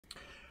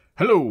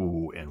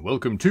Hello, and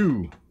welcome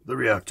to the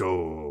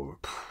Reactor.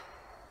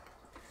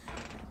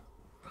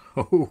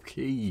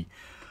 Okay.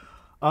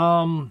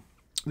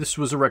 This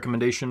was a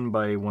recommendation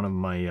by one of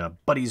my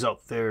buddies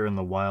out there in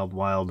the wild,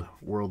 wild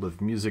world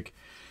of music.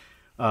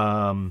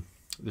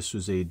 This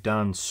was a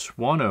Don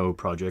Swano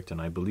project,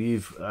 and I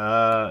believe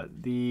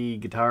the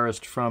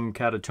guitarist from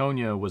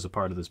Catatonia was a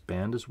part of this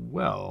band as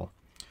well.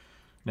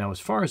 Now, as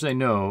far as I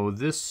know,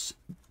 this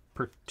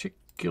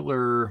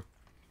particular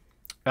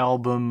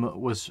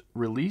album was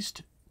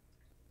released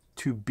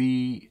to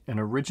be an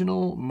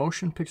original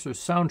motion picture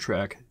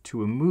soundtrack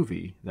to a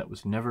movie that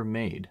was never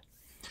made.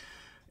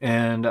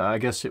 And I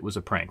guess it was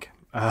a prank.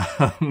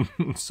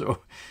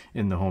 So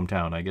in the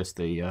hometown, I guess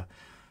they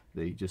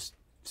just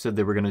said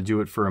they were going to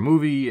do it for a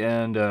movie,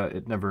 and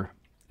it never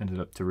ended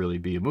up to really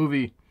be a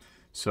movie.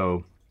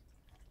 So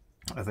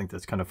I think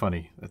that's kind of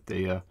funny that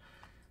they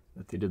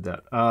did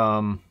that.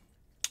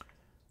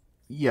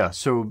 Yeah,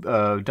 so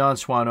Don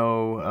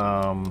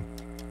Swano,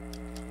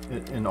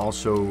 and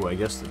also I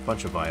guess a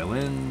bunch of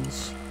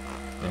violins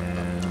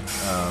and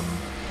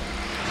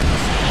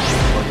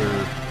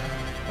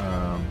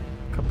a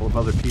couple of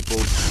other people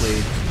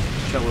played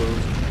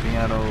cellos and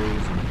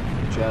pianos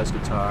and jazz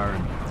guitar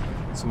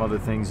and some other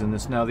things in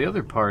this. Now the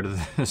other part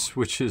of this,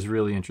 which is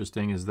really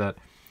interesting, is that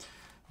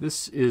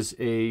this is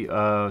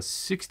a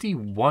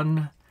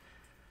 61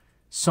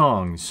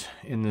 songs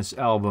in this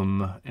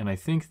album, and I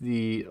think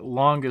the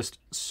longest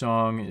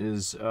song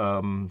is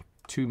 2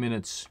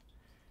 minutes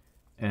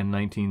and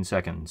 19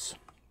 seconds.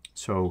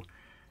 So,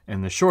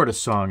 and the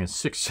shortest song is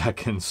 6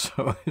 seconds.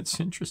 So it's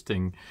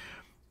interesting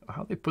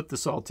how they put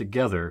this all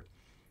together.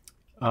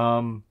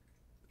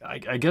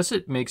 I guess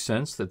it makes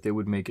sense that they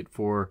would make it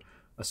for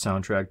a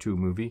soundtrack to a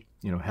movie.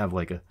 You know, have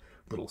like a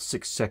little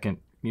 6-second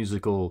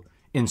musical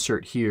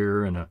insert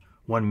here and a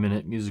 1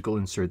 minute musical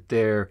insert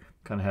there.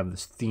 Kind of have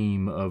this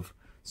theme of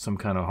some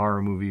kind of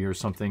horror movie or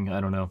something.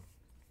 I don't know.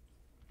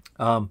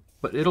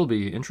 But it'll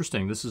be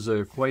interesting. This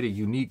is quite a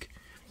unique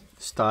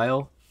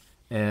style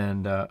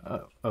and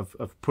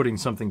of putting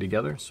something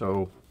together,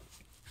 so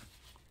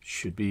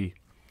should be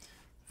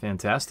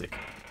fantastic.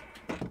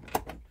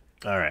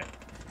 All right,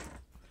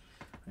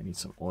 I need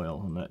some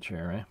oil in that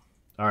chair, right?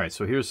 All right,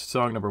 so here's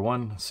song number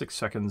 1, 6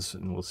 seconds,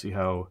 and we'll see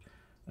how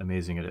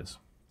amazing it is.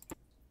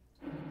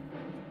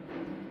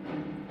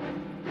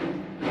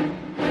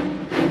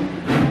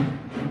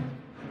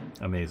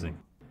 Amazing.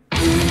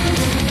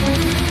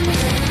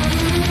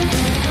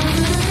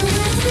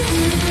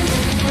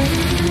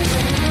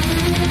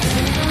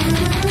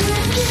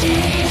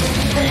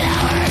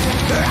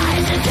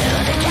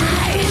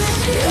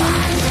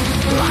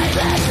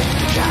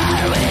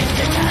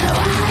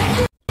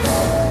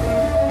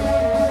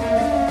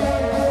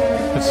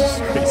 This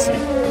is crazy.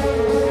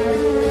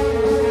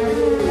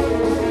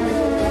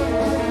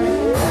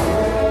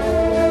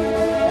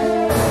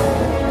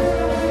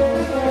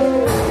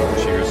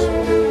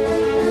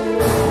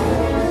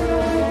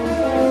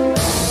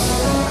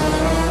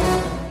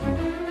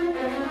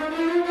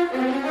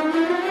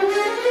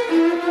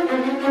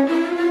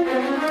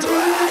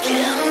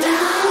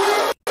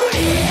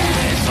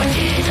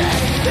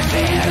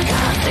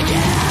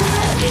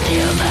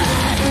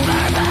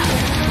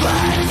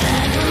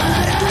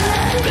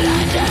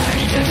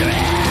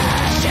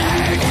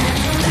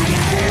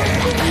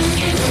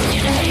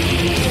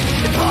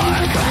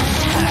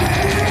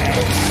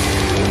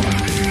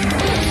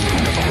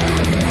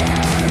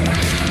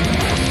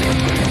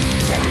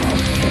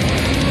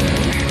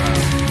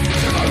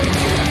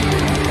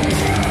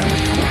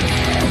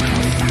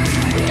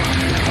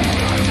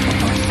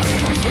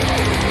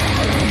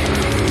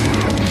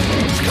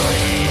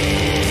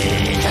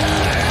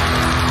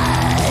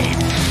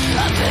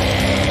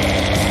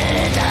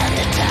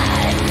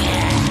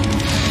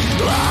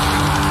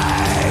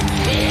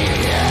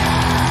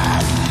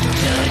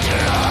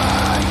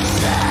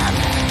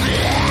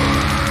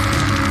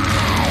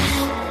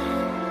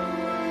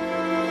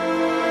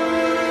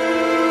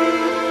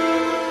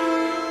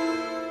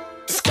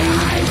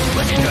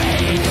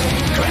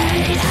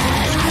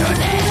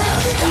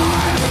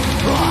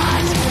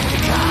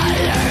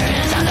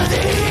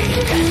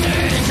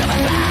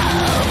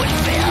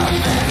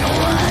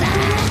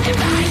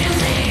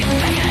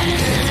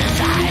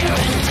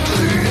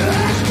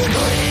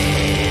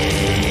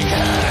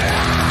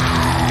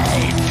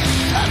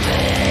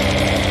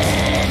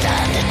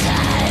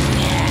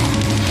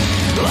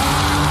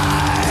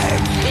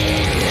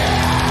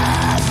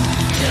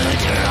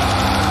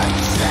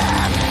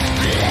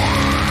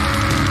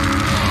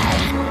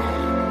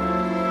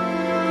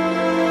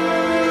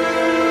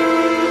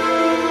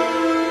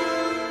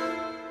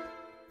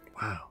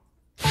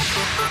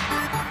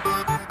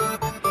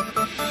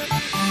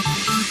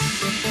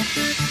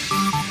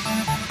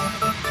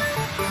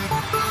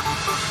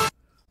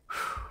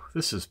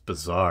 This is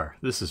bizarre.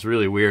 This is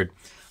really weird.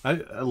 I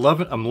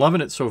love it. I'm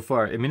loving it so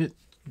far. I mean, it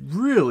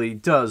really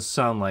does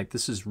sound like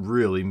this is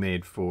really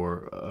made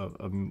for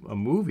a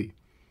movie.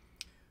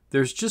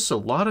 There's just a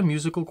lot of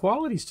musical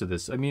qualities to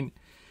this. I mean,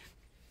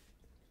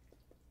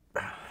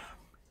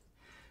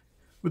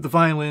 with the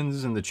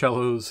violins and the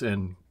cellos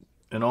and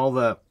all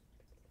the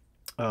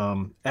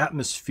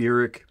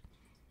atmospheric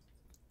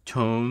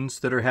tones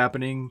that are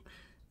happening,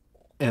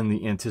 and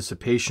the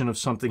anticipation of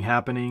something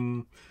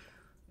happening,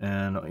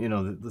 and you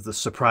know, the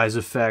surprise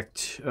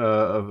effect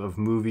of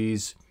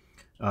movies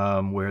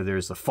where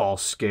there's a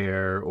false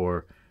scare,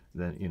 or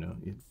then you know,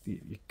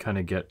 you kind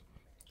of get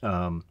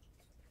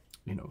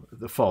you know,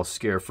 the false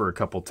scare for a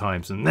couple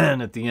times, and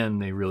then at the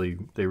end they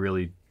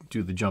really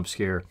do the jump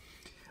scare.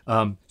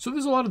 So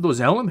there's a lot of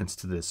those elements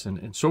to this,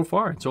 and so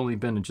far it's only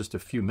been in just a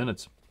few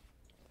minutes,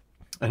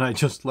 and I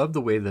just love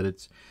the way that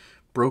it's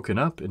broken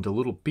up into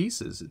little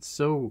pieces. It's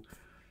so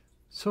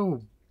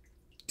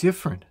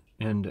different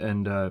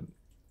and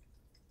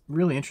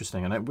really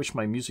interesting. And I wish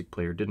my music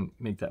player didn't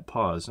make that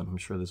pause. I'm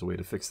sure there's a way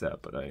to fix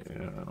that, but I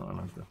don't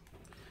have the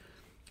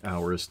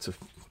hours to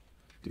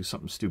do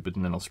something stupid,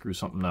 and then I'll screw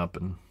something up,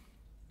 and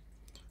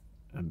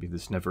it'd be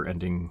this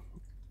never-ending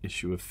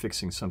issue of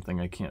fixing something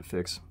I can't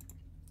fix.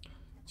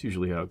 It's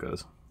usually how it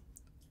goes.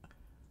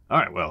 All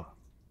right, well,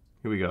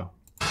 here we go.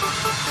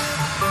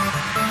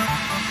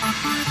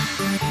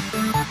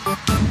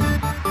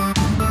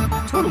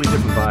 Totally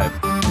different vibe.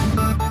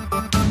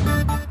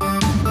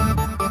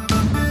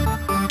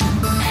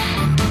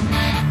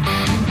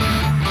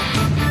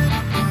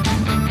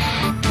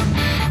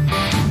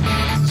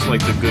 It's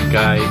like the good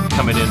guy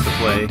coming into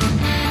play.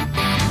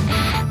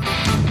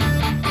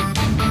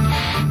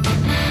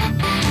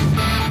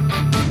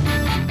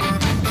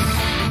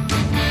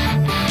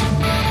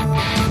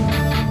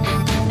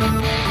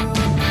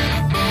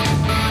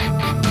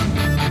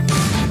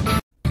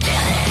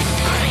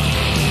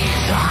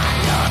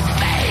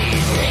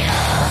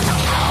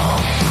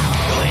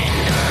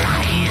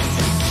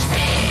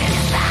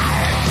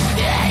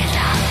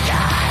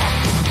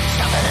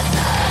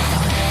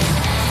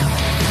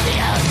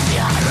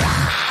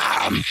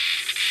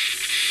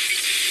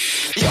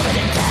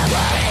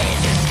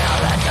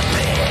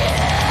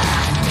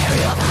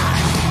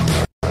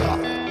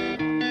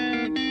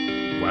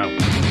 Wow.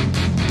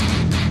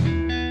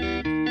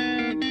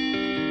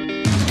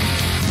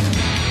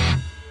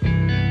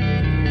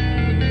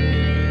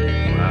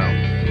 Wow.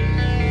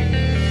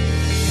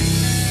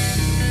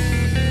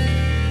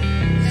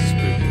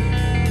 Spooky.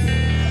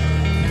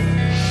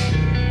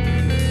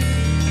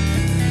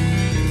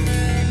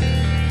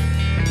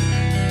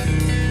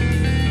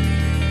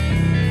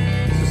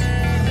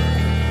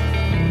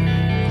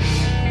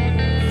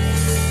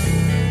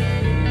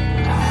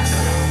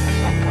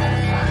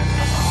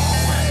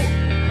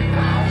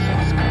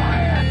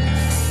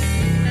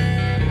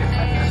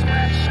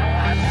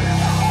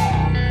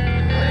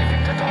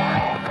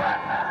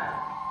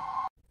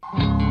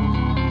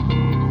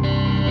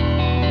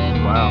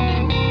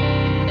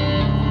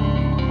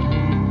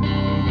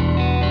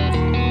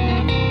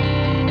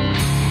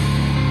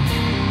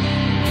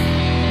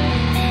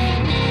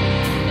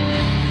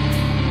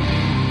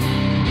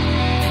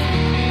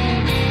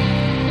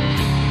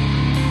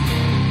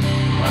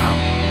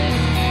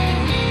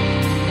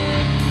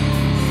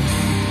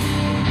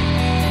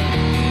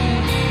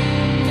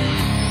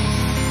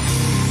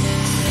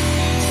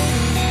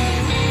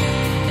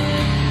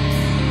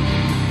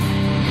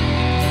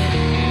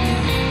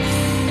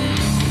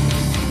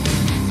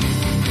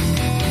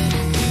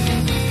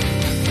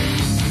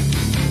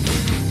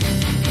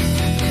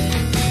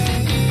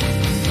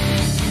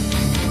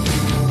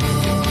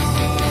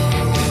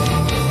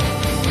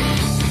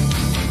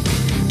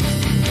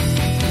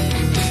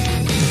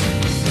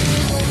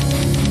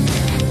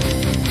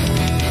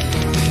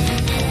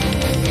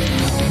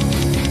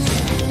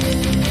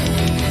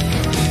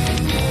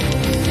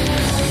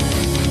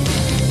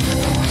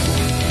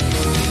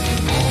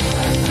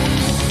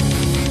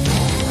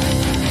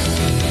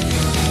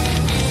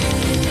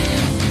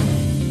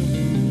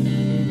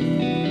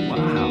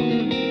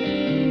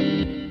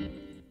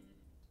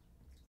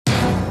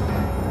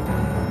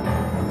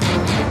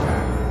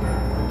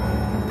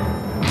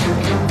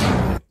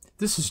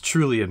 This is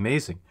truly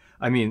amazing.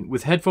 I mean,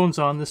 with headphones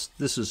on, this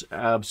is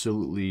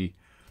absolutely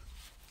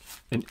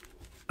an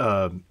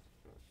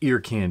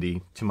ear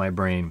candy to my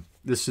brain.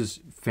 This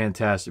is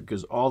fantastic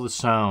because all the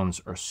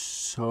sounds are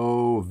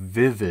so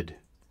vivid.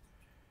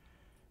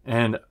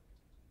 And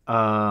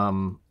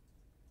wow,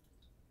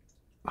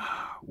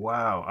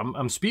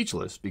 I'm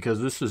speechless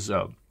because this is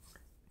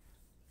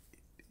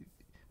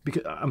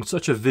because I'm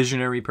such a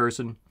visionary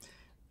person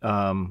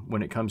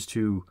when it comes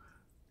to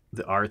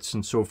the arts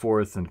and so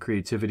forth and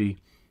creativity.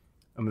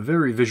 I'm a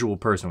very visual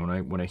person.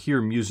 When I hear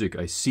music,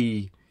 I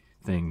see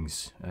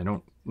things. I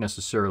don't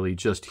necessarily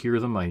just hear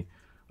them. I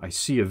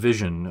see a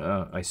vision.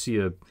 I see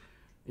a,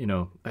 you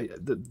know,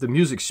 the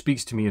music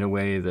speaks to me in a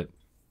way that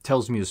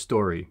tells me a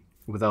story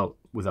without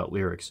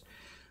lyrics.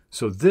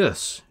 So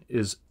this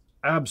is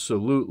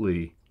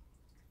absolutely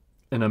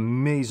an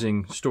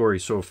amazing story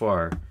so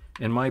far,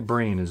 and my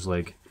brain is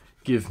like,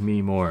 give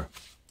me more.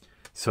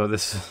 So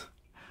this,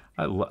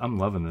 I'm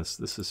loving this.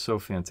 This is so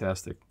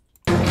fantastic.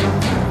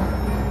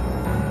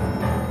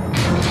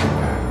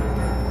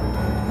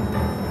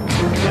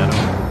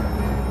 Piano.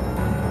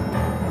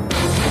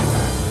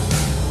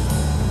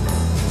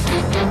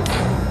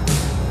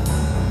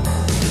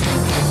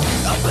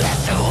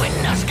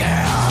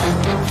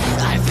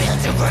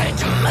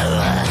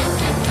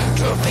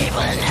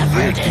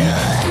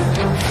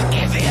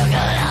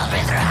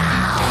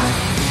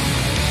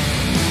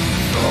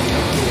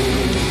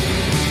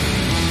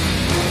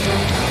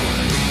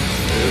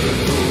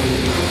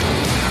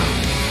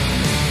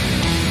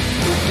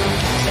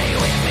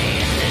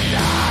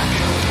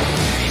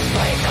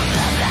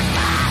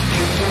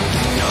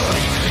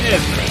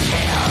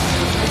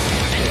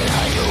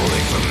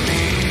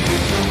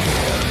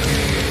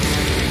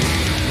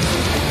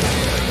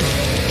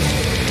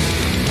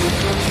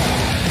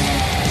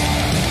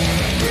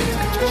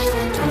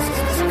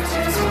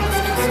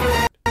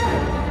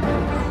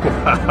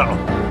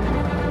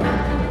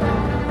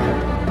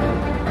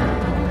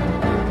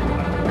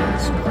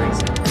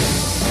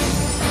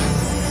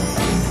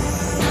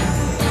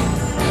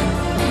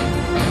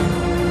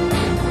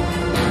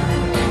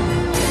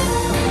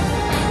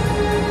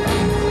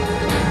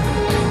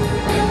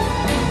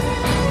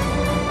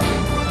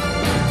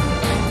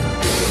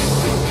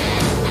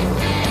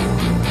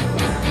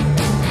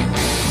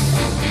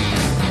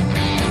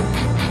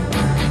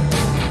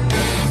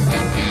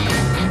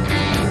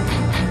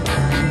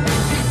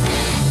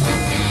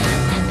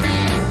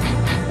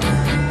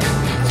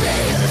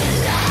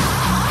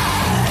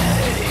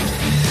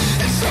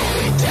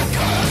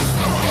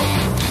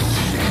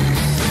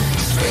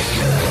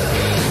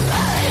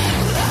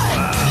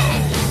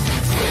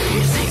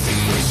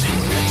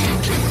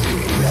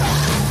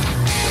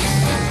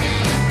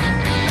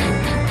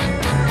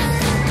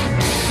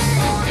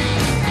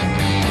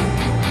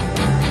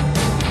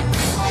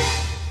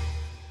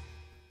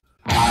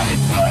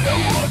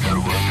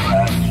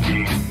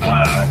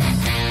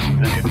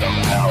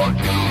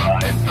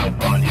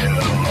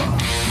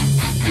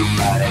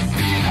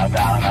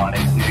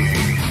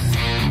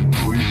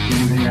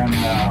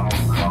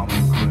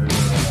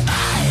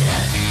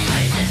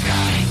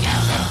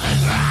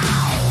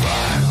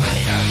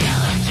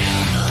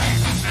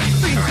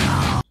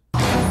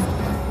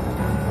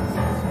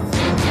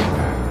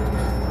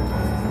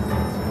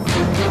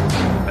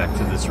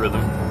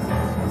 Rhythm.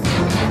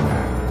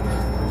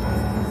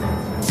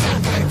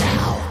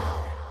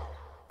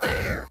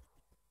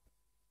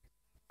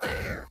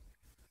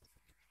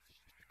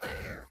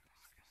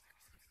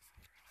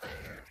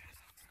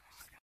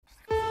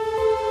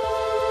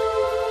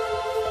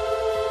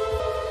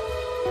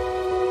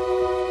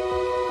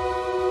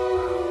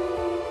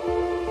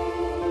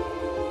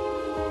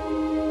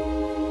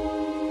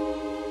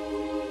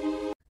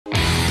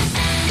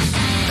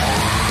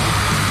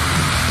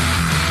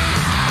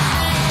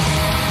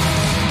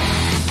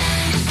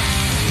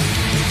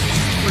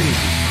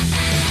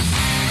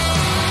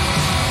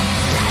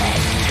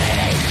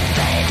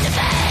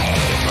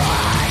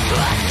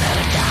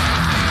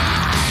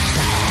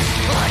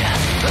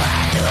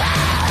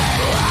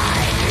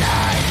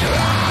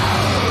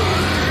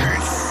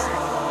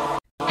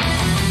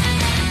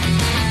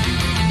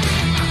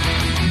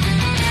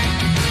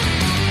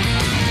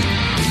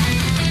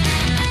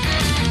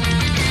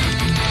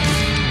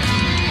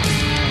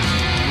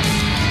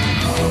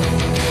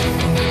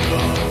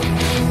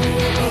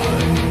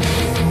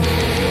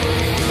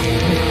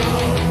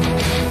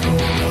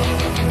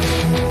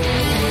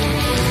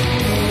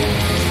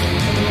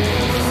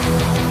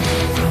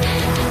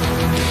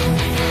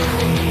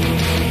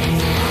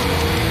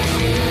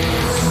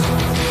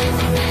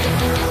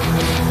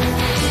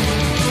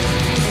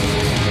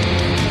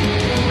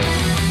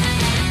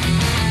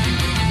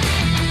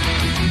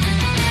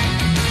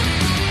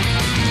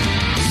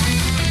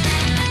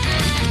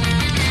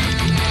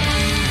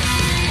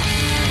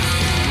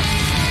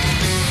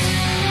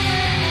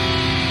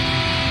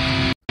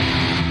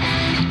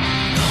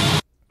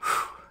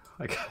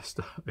 I gotta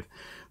stop it.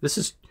 This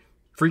is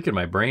freaking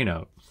my brain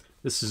out.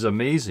 This is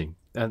amazing.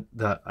 And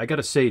I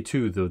gotta say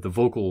too, the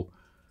vocal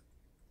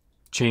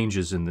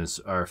changes in this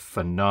are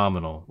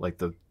phenomenal. Like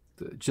the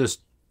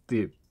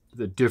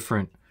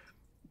different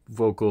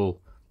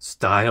vocal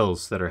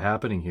styles that are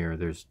happening here.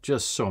 There's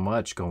just so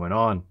much going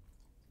on.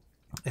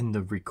 And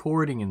the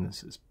recording in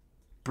this is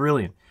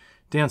brilliant.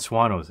 Dan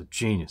Swano is a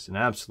genius, an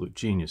absolute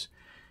genius.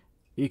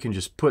 You can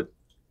just put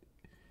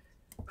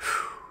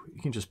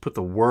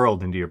the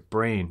world into your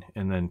brain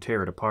and then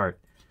tear it apart.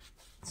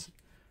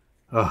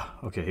 Oh,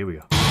 okay, here we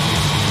go.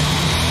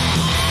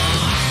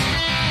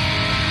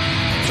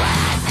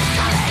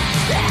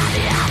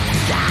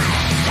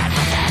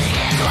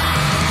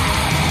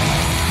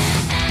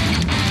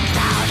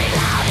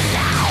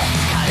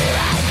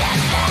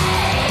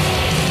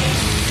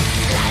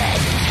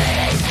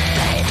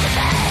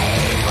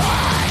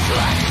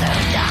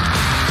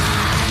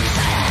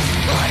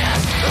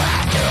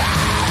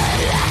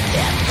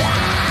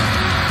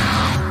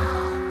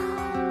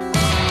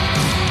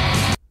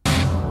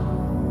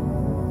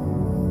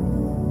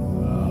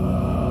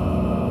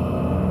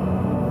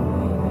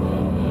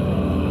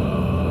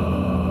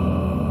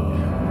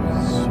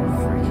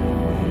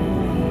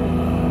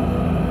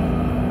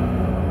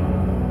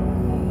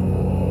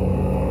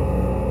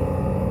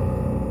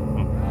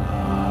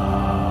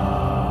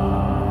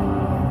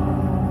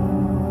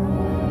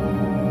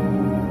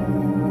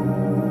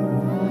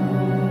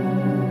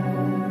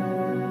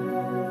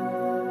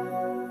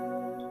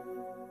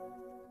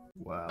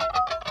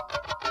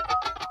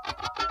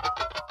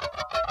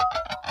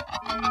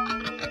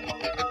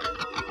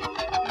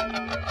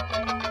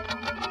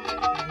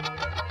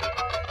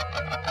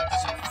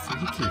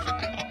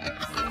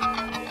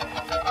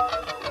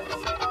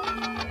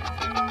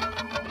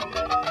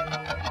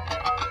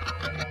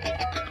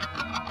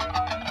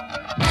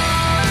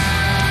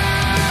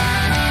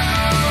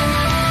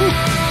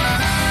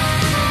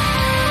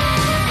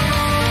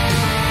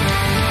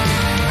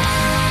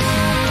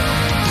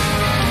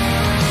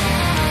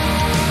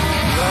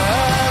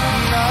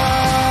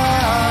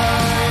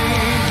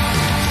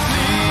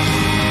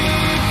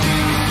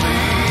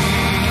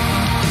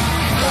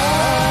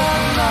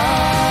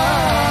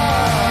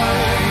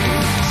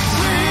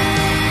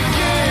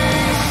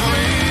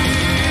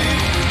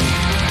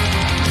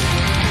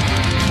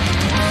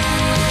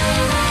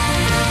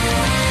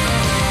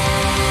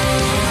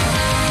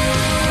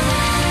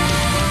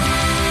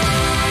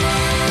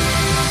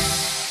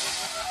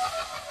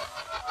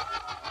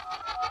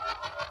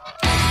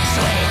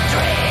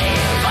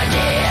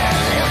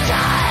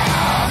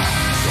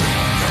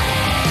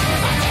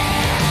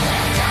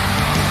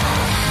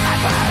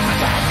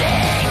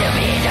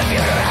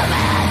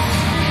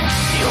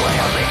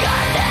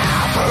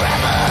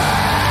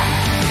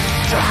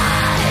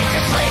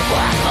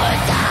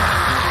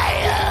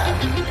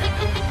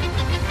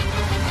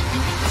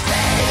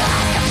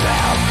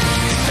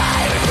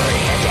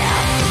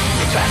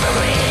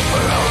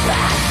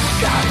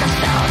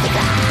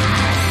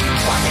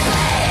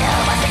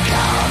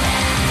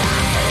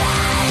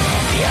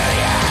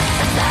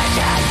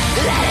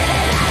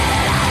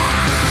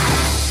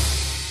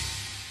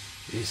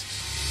 Jesus.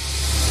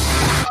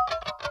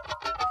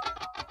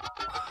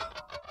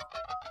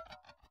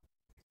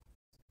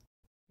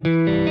 So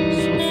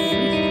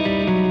freaky.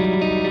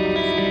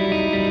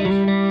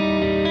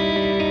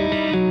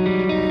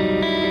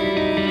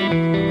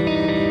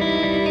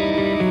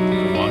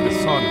 The longest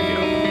song of the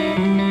album.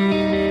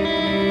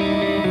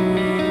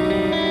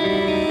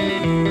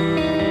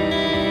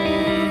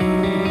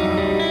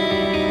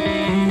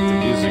 The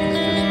music is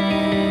just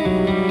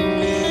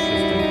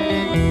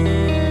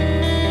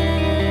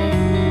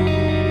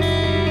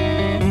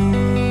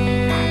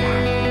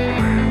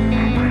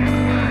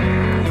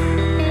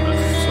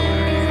that's so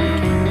freaky.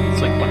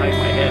 It's like behind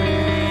my head.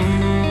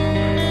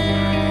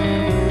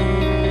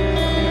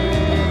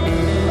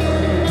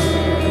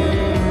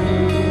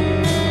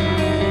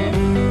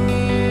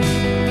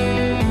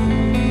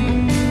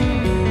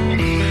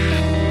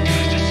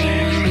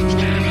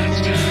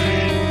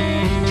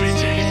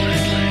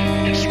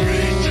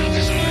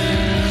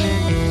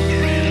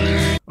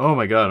 Oh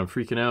my god, I'm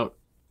freaking out.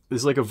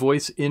 There's like a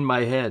voice in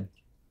my head.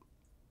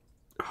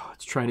 Oh,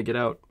 it's trying to get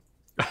out.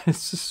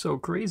 It's just so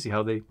crazy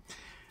how they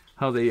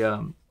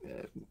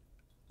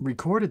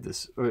recorded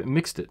this or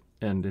mixed it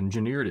and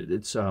engineered it.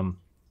 It's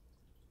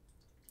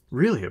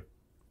really a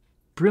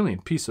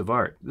brilliant piece of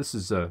art. This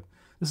is a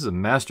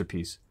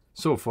masterpiece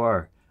so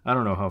far. I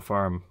don't know how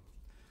far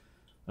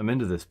I'm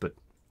into this, but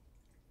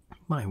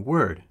my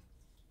word.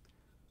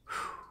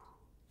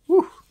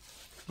 Whew.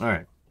 All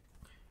right,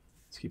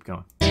 let's keep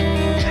going.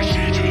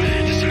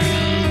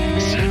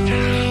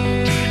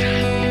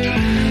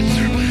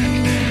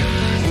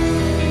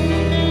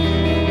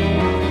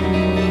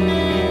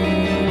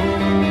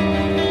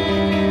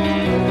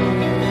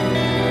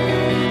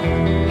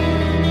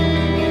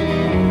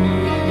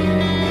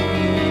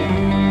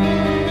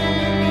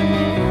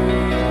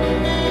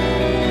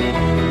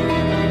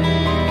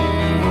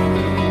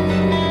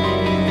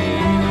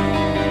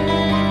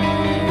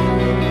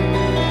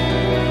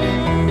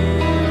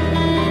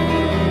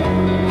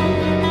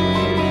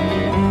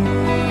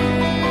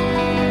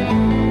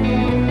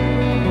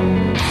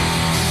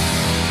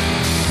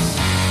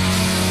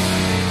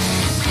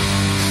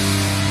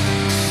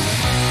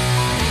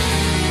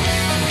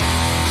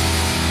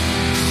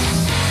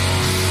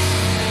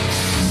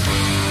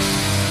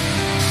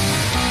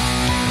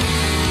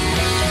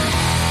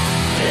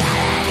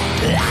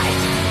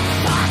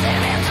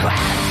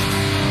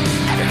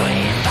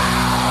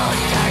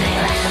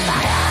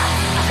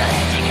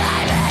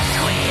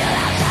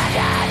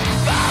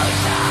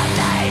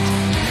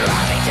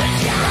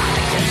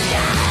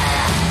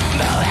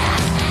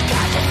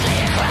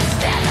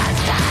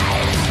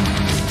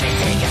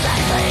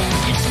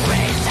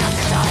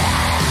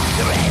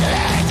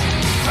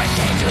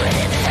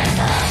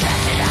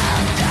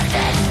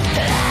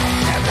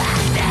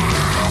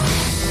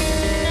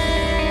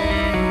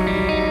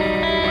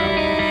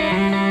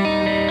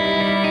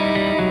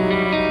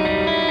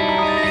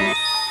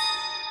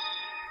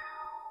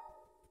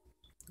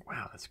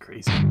 Wow, that's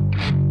crazy.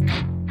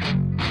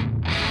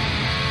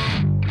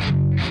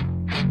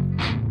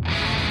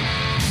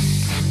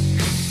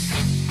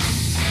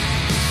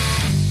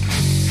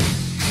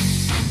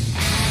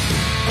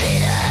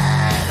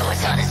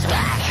 What's on his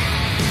back?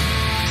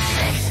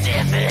 60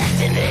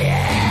 left in the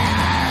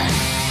air.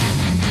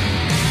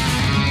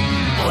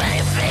 When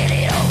it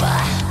faded over,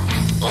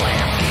 when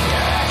a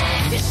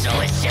finger is so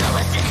it still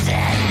was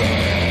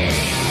descending.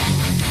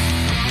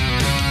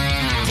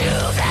 Two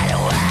better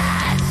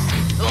words,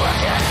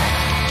 water,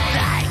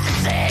 like the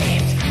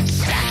same,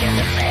 stuck in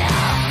the middle.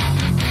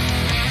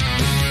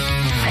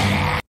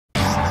 Finished.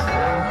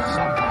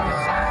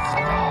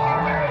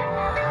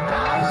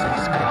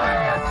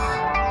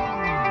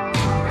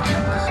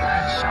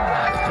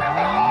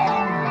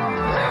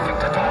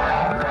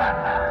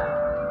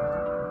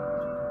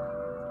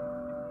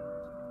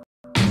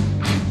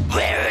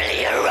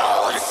 Wearily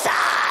rolled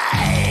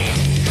aside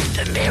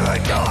the mirror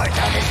doors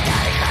of the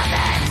static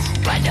comments,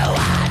 but no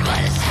one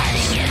was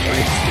heading in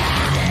there.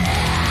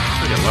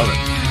 I love it.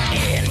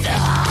 In the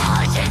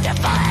hall, take the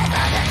five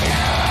of the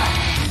two,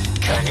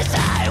 couldn't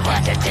decide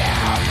what to do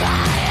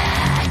by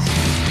it.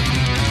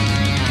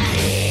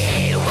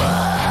 He would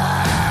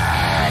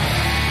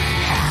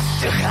have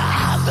to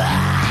come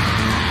back.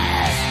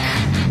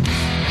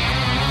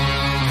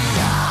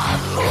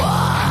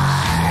 Someone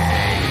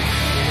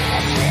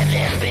lived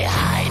in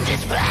behind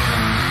his back.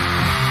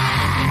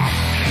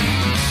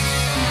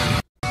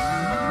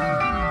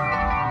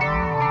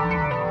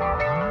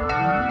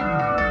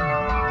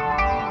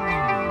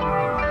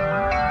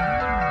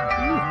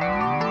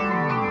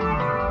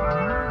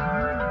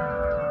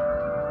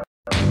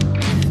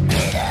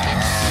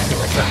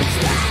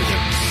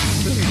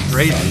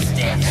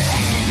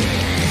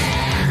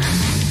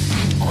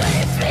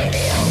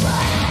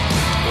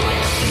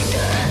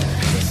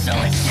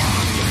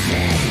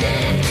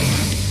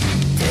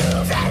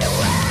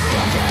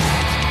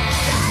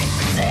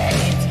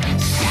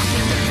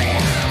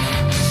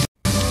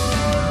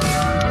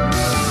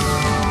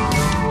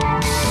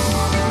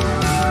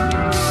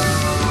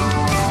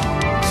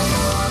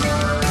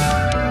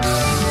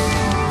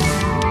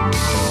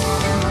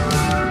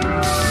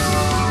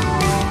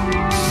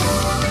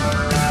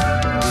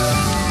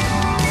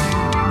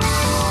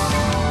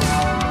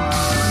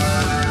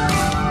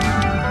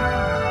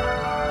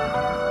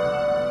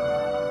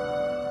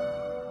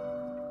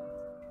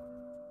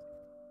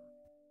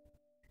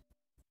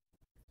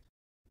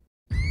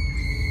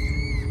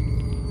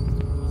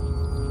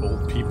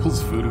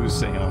 Voodoo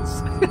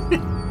Seance.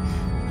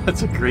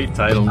 That's a great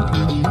title. This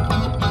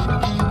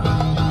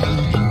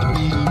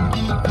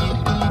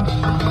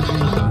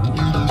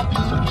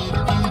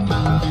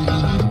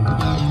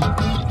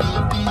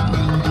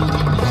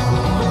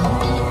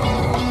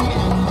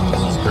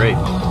is great.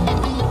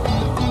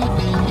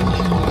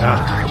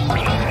 Ah.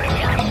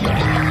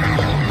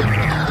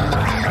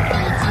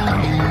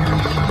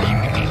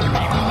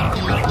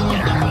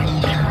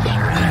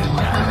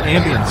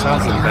 Ambient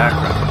sounds in the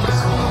background.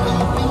 Just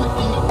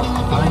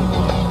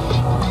mind-blowing.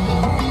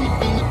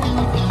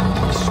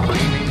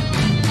 Screaming.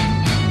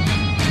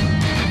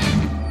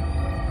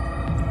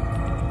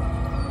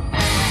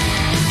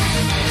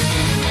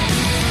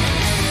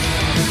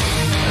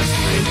 That's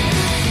great.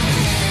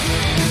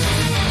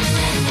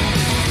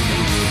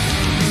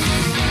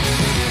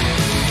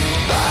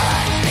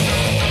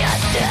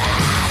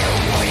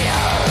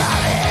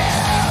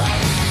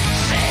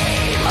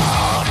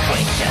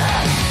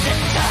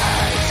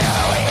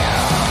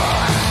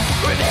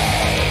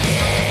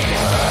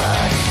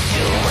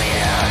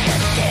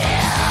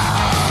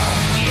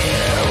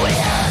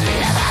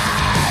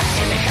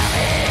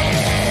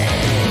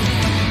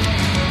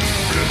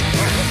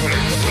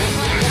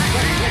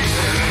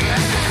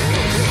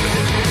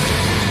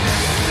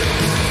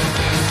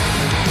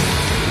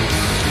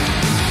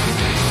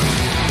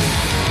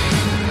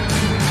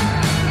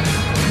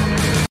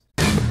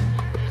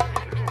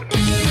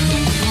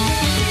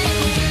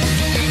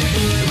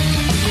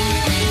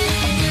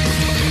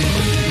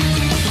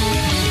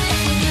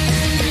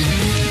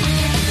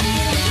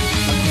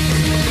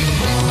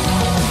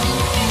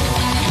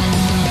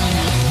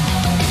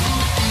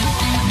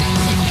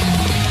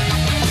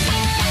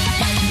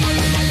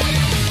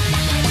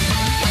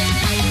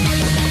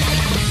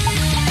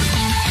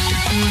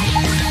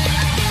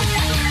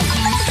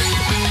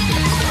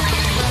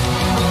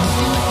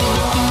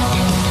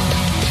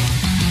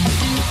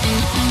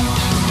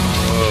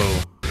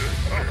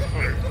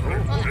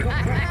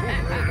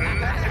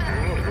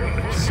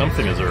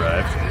 Something has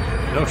arrived.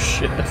 No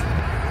shit.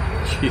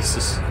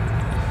 Jesus.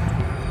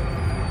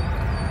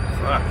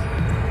 Fuck.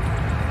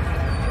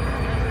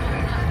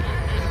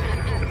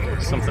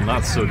 Something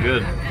not so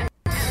good.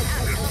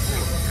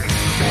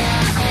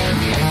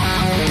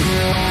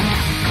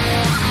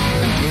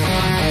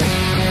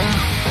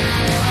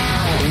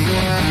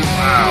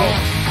 Wow.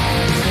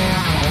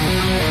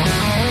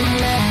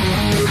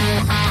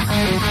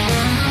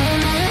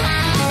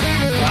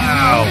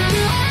 Wow.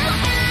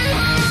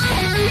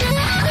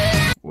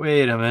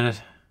 Wait a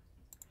minute.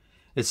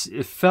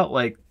 It felt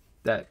like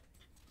that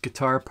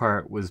guitar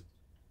part was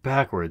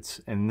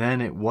backwards, and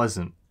then it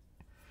wasn't.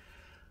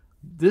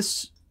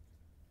 This,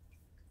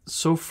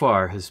 so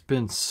far, has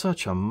been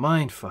such a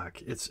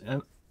mindfuck. It's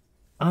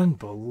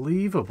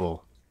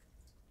unbelievable.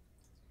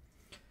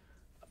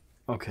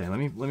 Okay, let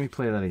me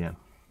play that again.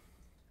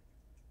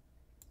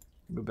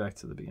 Go back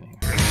to the beginning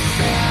here.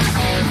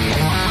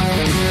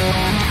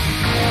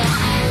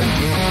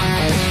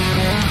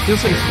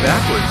 Feels like it's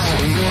backwards.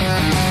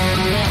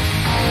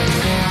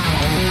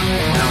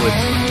 Now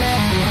it's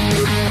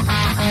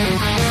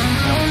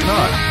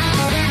not.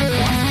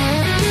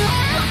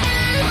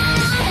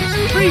 It's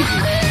crazy.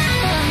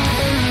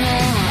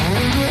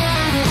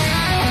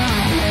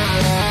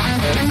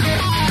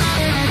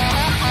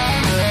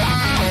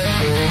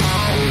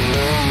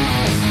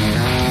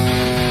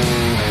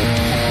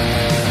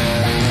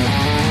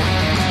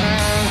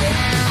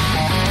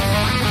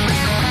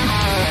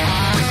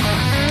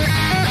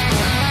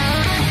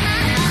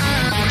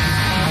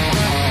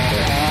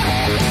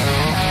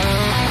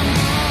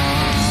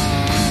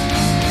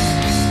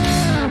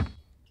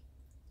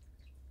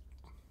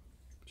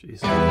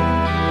 Jeez.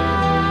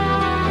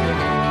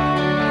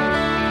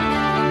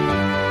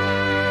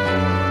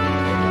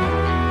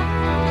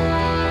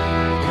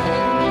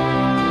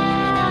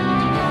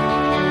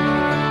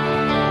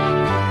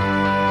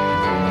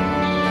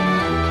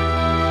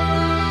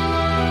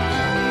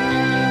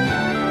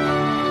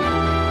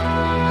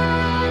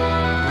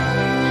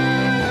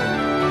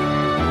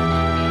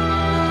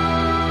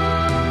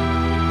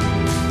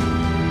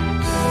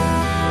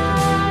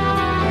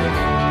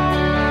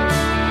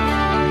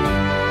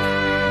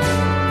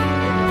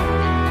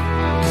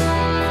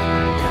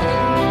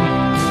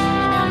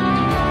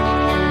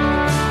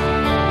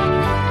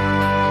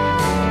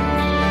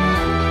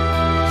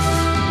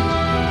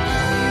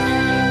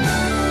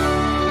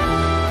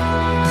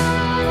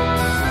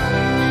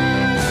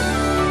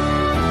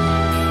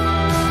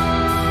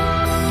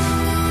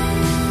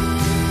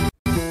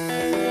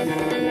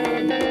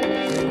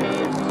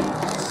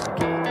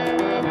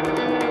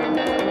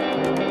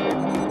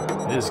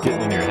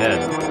 Getting in your head.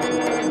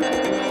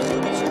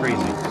 It's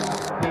crazy.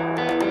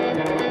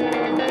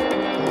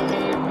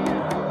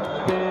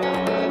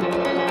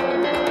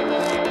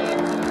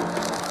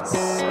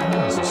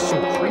 Sounds are so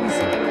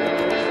crazy.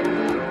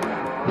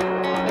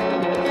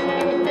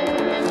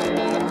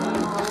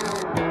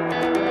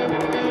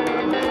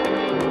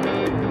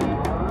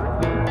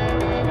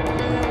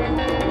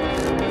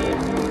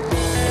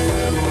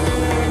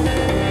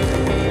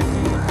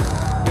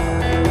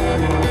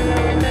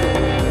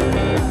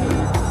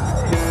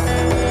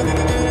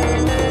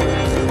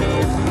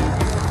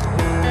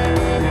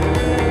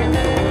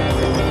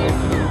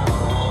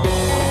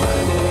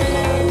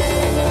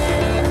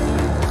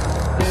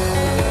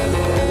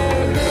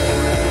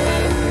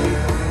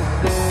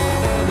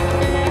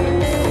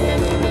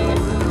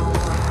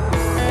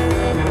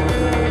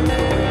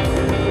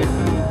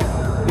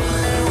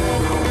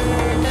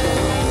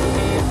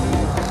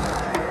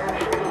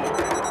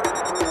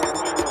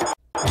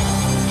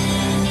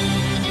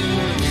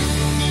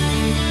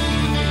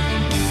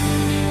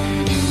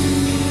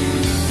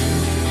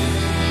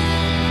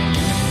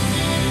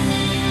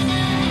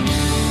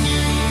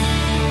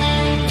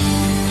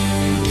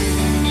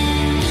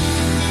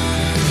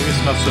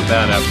 so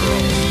bad after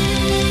all.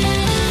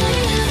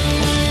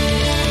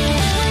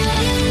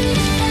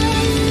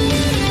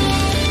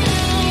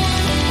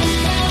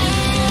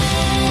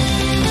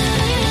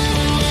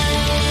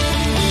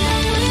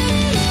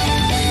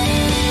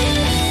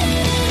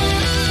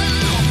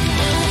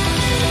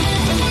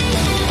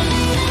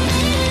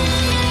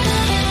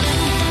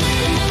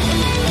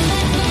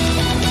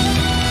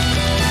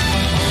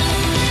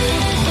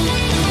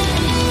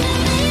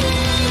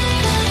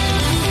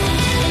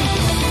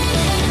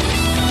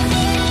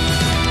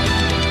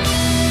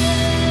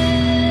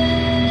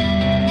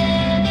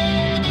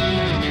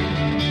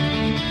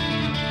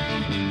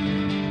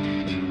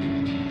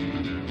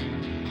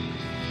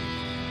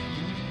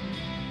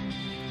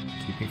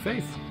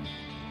 Faith.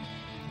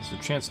 There's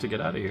a chance to get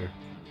out of here.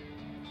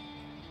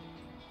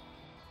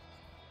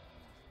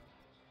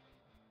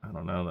 I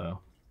don't know though.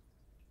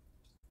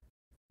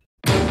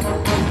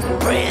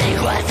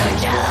 Breathing was so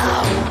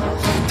shallow,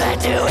 but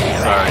to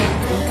hear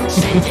it,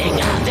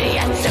 sitting on the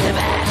edge of the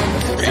bed,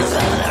 the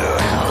further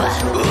row,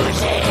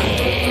 which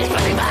is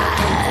passing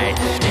by,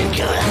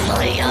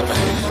 incredibly up,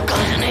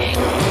 glistening,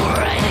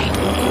 writing,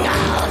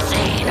 I'll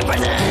see the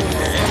prison,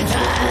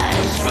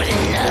 touch within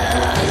the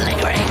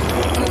lingering.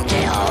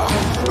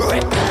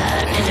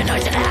 Ripping into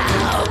noise and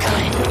now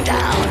coming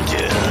down to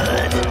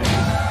it.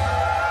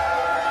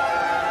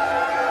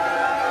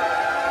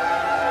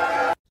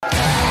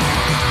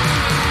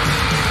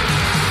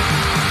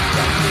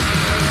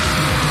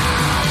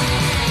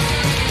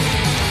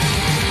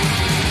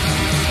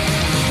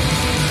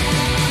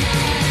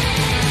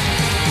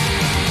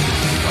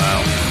 Wow.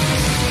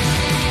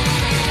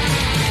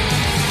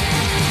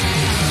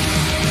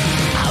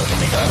 Out of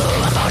the blue,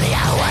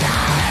 ammonia, one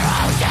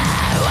hour,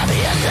 down, I'll be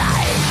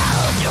alive.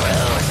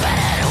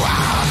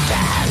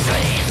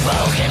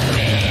 Spoken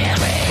me,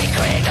 every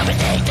creek of a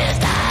take this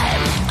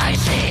time. I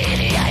see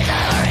the eyes of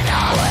her and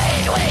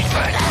always wait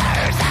for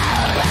their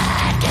sound.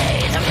 Black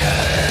gaze of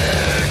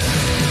yours.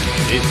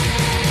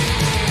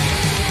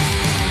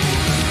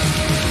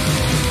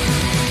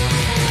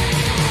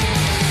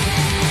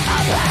 A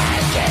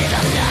black gaze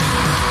of yours.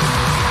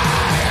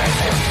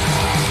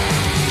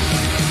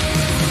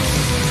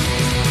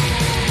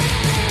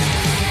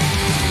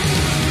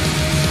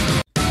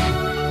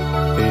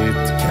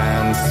 It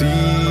can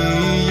see.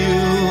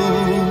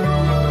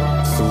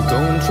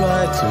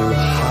 Try to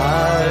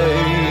hide.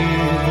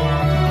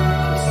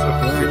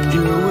 When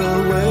you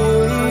will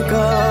wake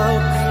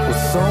up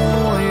with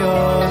only a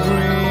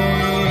dream.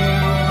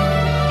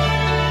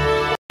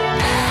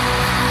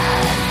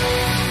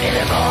 In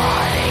the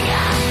morning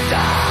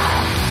after.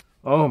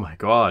 Oh my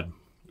god.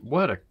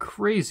 What a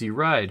crazy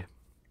ride.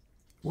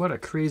 What a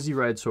crazy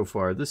ride so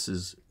far. This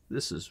is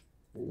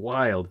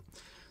wild.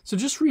 So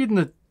just reading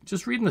the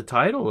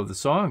title of the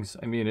songs,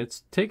 I mean,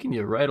 it's taking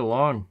you right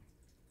along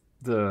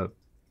the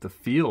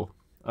feel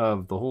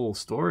of the whole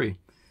story,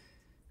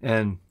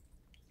 and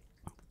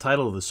the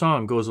title of the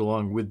song goes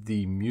along with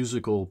the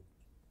musical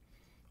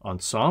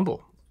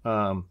ensemble,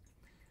 and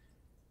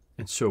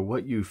so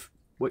what you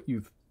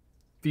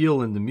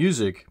feel in the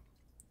music,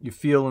 you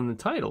feel in the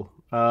title.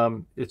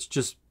 It's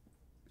just,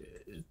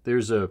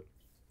 there's a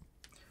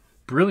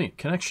brilliant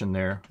connection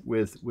there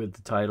with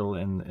the title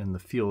and the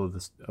feel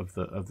of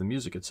the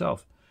music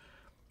itself.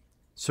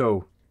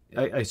 So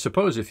I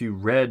suppose if you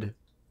read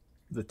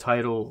the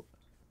title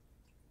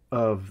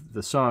of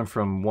the song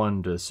from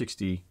 1 to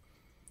 60,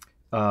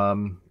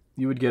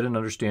 you would get an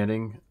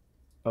understanding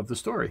of the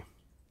story,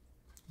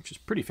 which is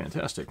pretty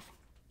fantastic.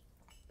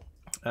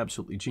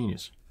 Absolutely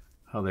genius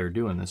how they're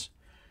doing this.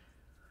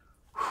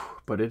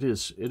 But it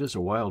is a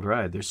wild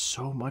ride. There's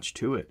so much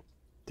to it.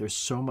 There's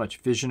so much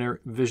visionary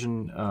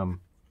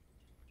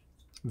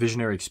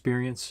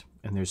experience,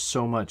 and there's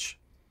so much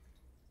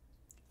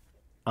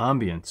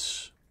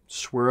ambience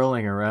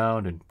swirling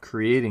around and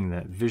creating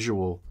that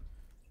visual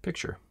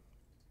picture.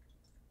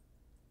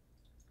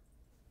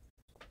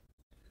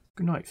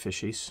 Good night,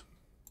 fishies.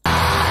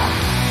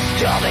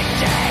 Coming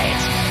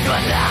days,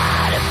 but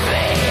not a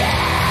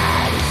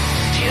end.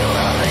 You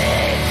will be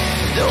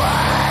the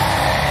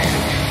one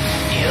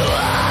you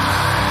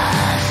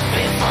asked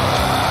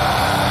before.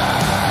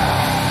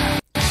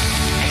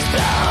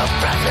 Explode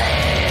promptly,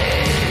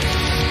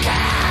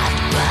 cut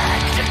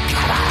back to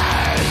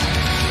covers,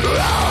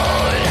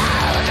 roll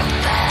out of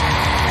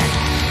bed,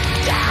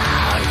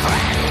 down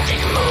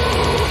frantic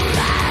movement.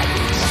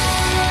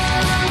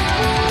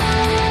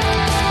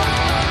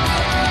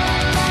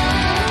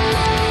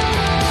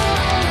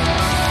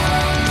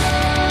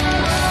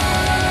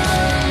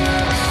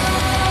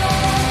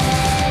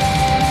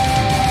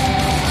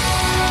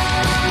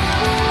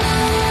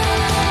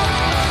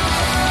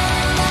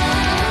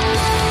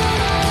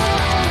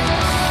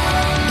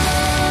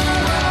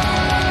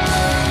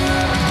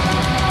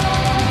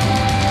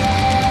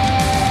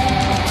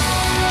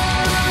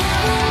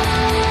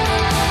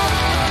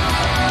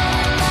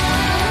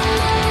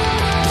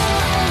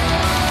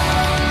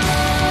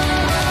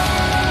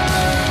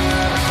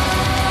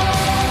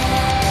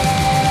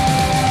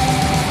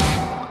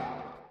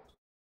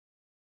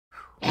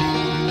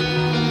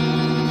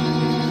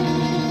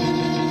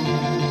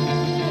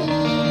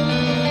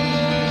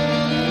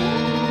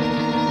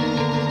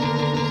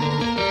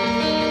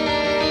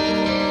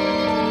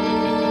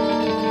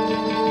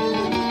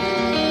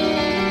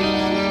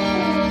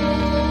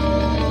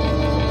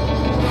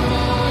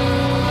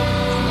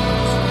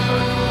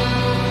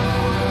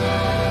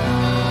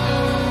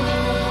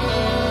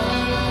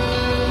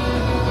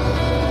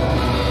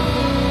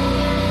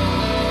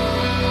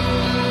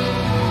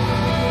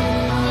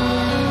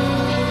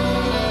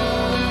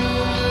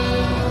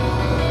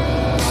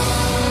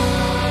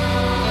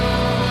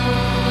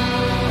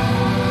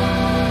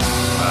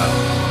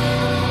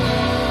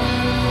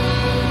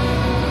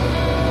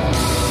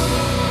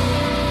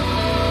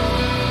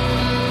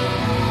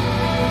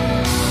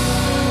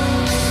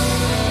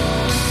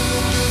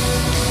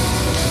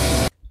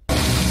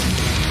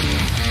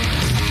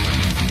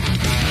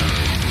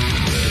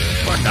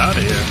 Out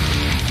of here.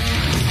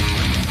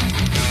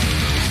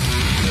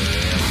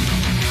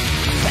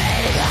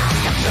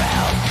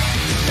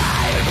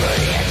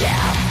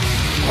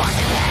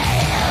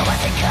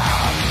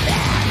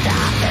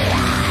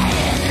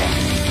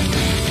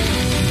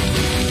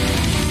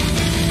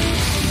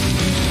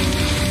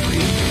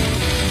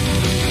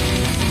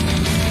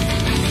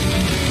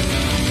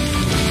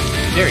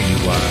 There you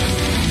are.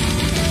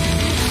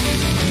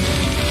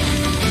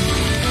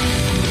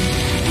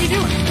 What are you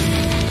doing?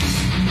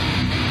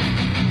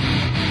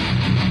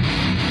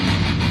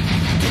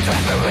 The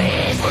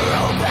referees were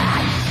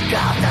open,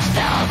 got the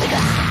stone to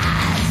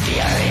glass,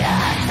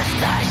 furious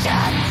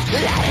distortion,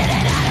 let it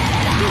in, let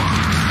it in.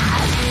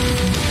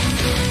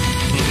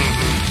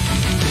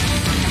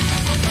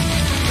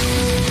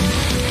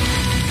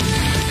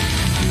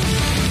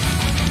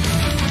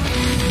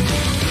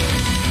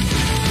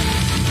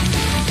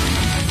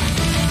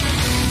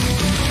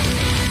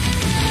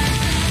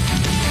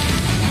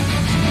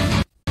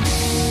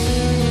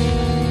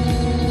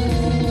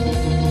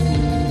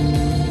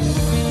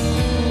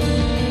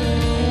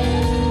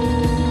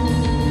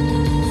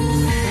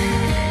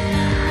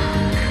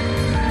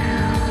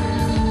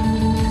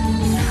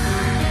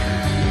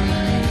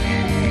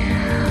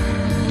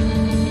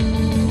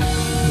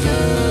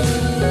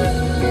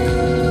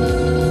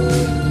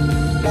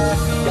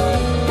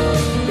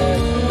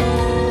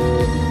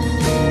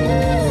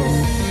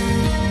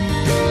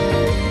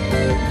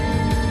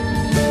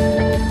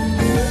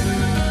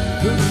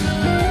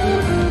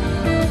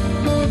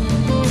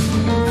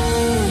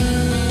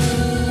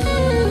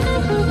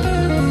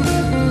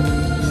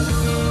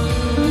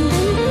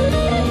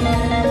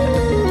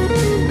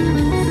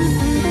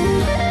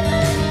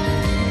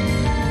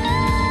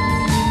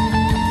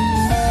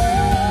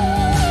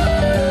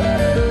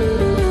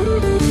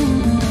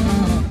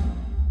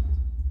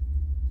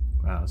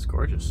 It's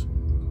gorgeous.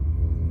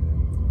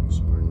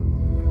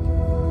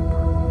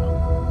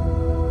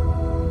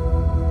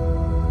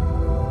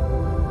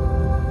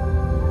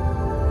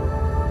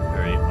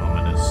 Very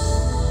ominous.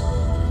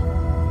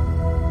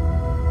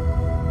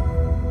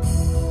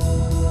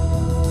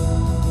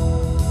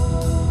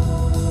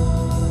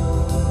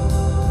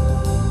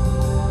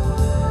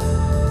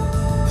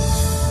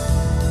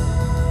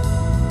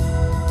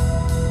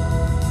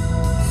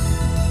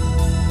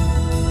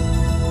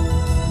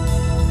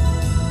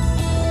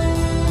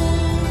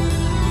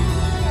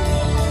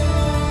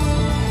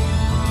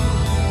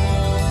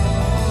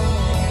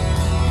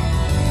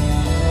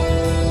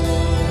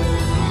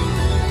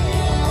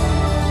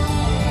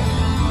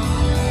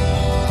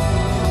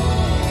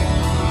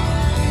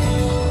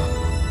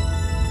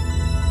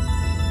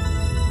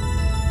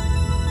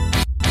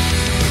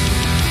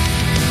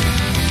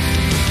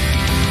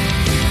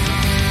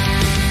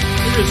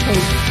 Here's hope.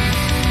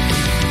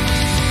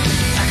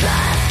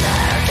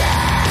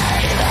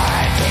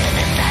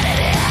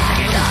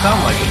 Doesn't sound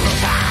like it, though.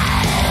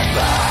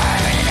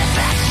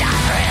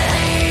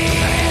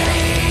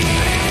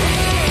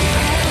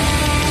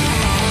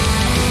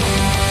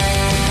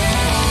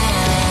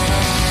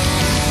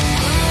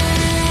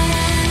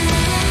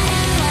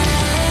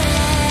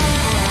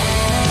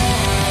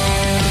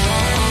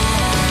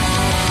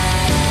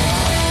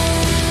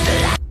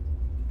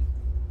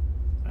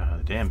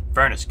 The damn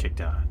furnace kicked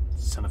on.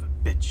 Son of a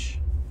bitch.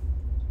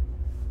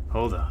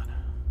 Hold on.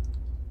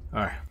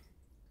 Alright.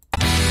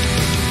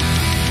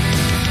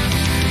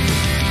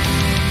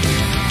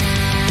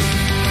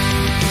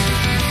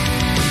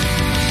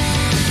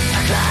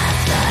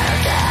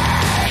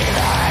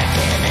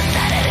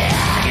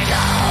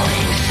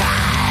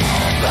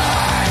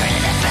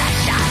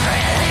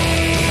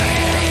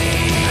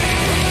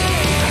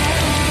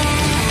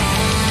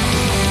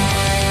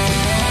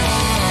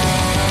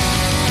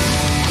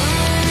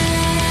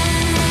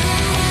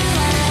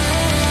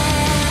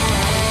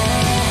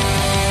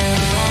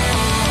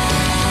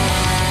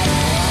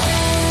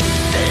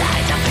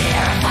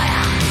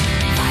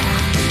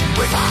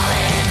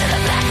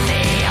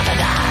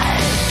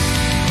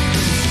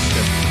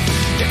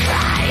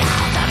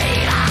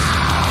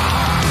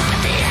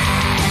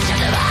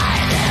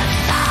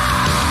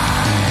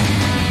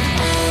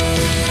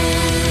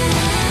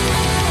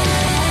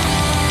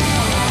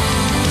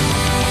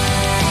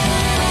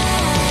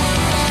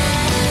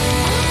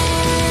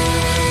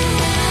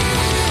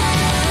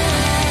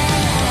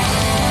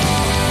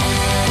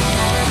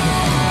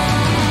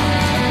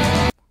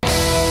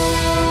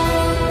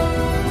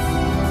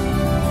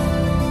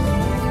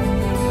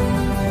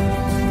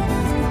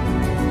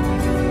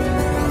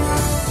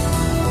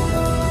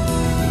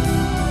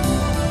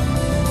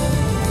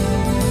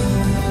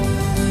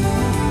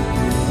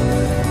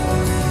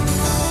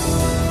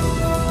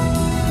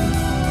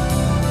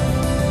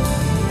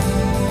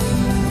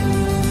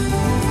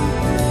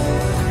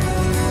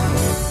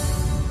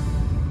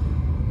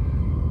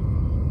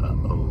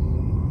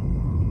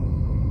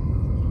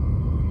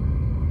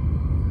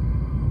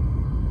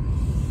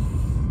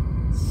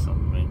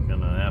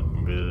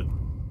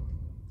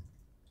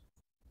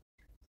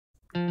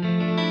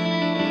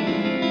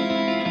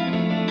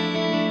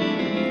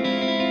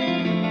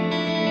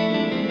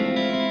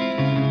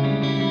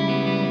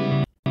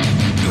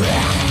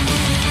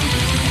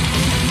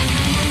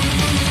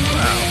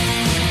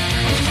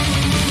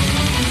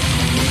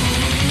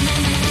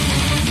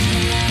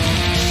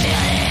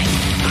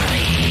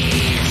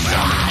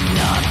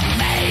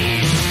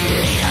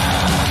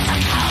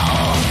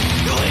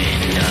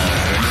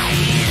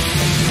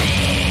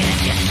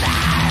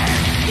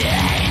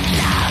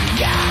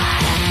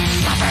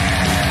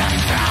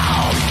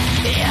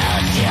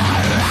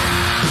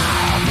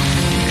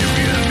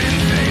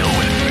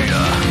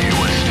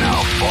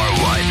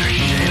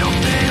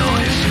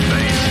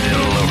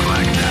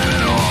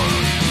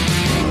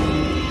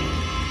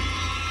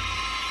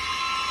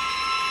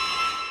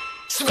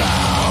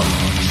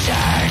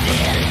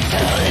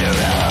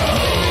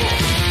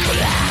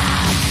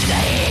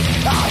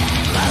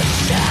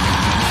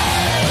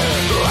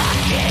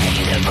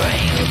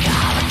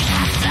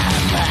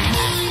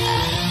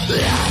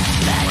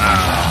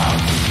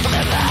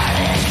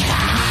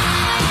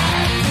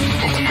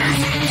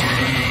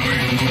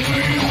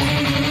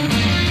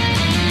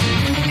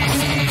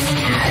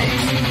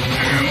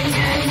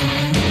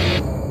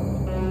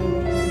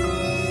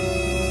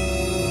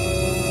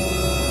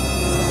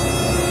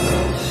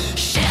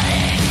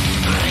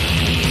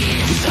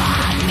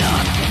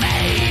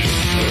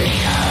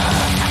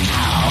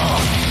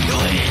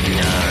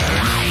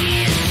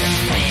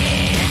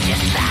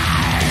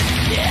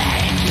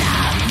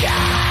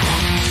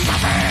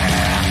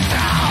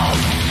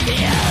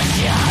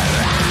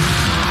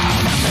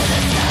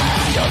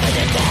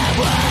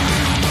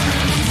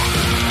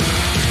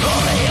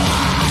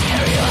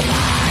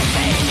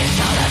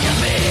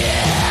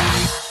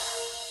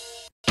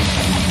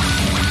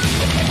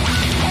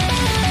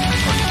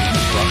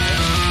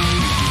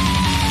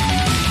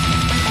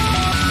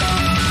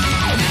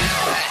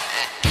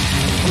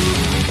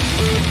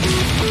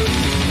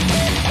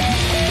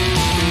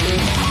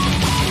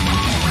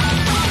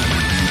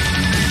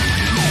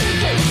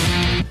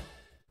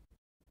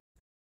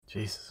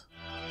 Jesus.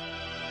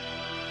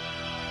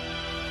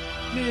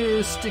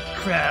 Mr.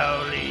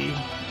 Crowley.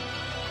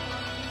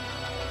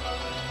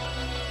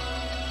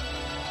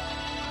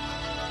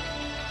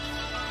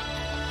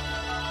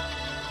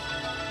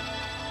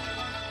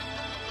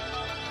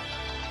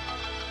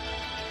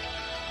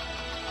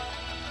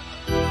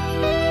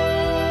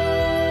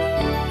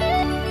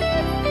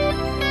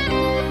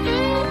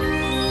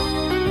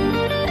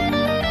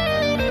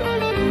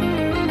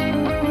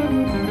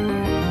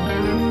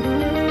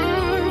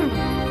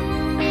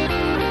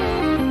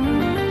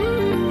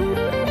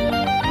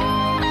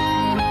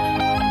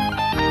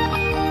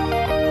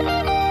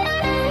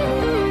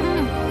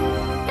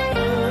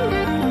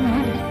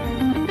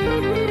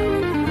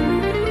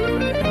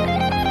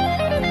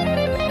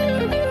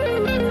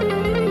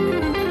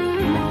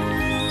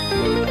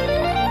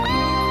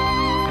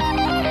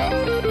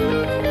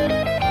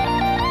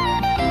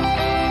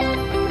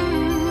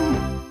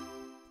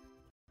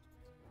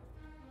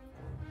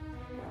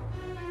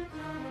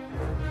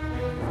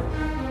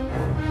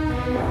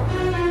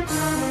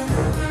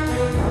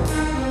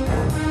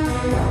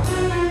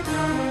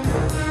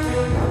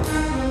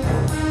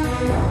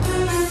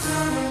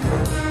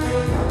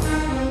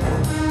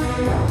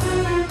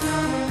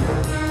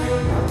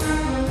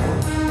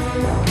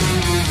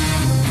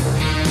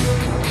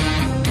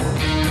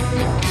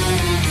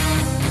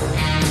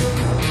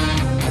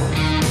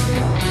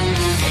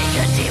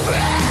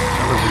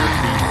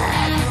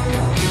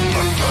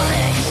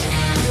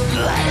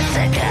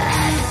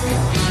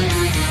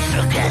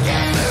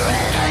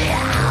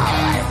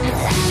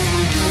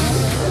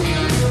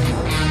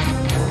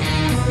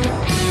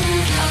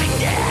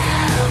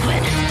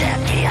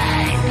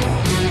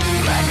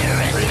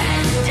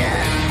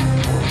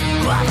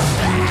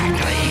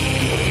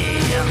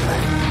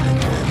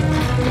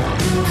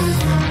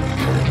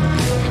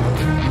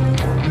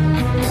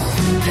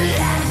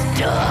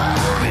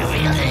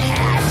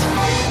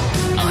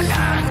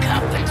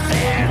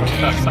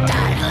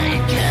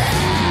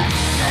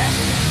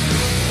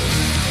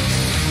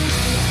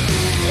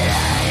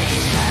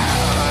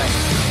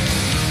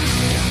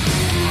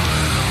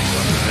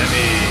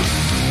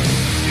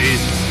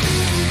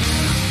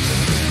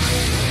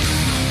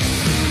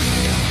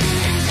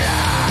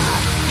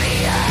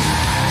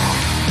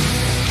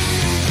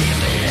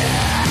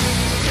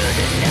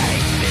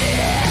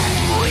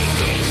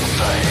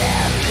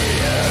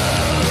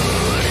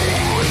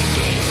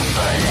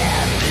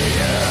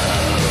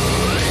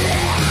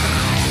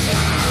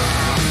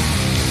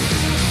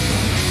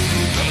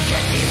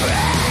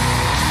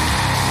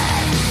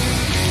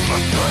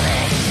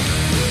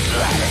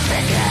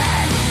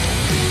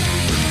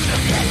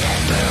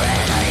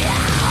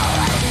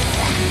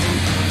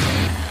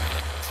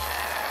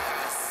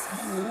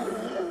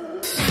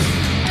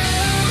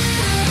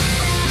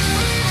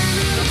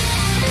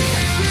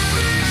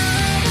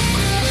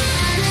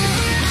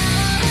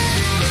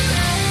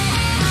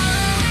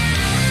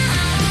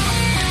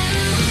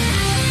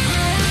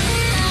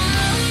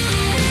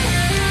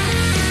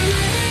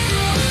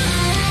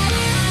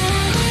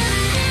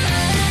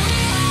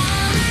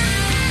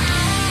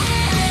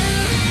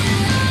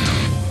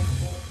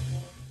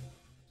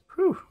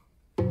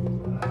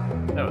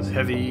 That was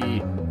heavy.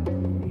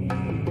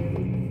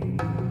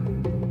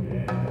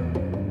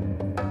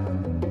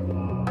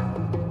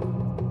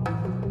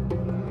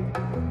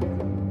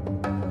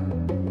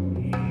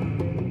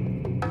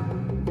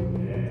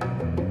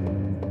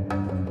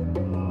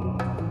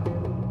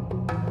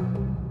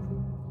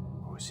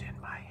 Who's in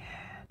my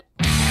head?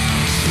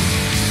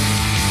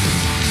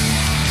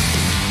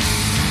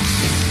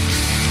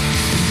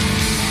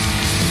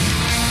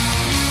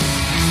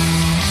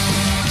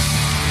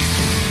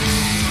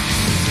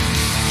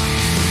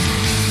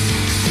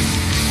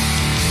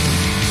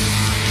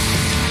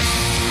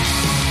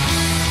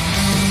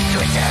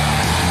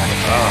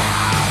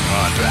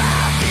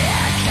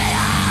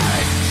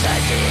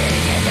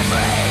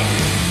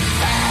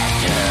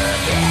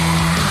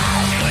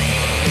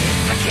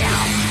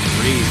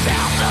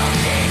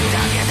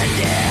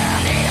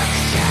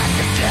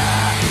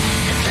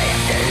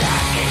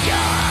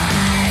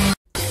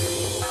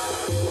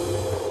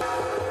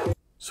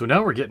 So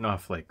now we're getting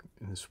off like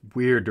in this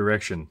weird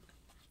direction,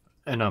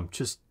 and I'm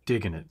just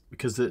digging it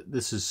because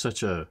this is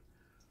such a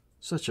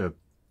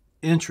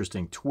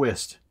interesting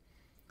twist.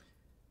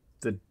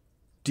 The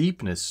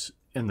deepness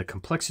and the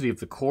complexity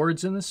of the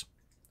chords in this,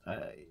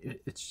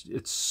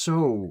 it's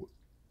so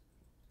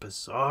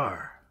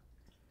bizarre,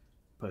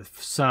 but it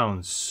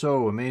sounds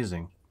so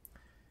amazing.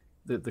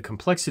 The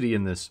complexity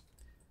in this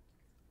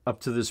up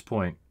to this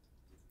point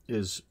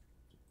is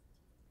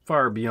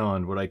far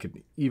beyond what I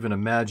could even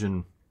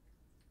imagine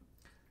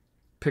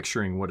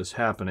picturing what is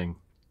happening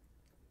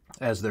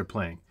as they're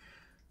playing.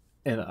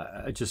 And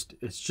it's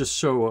just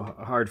so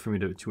hard for me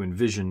to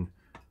envision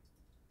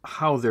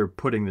how they're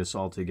putting this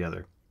all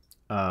together.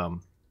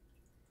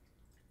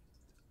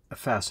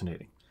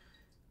 Fascinating.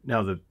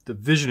 Now, the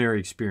visionary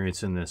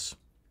experience in this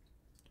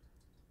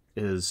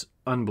is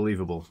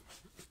unbelievable.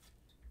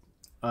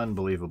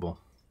 Unbelievable.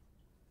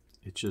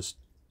 It just,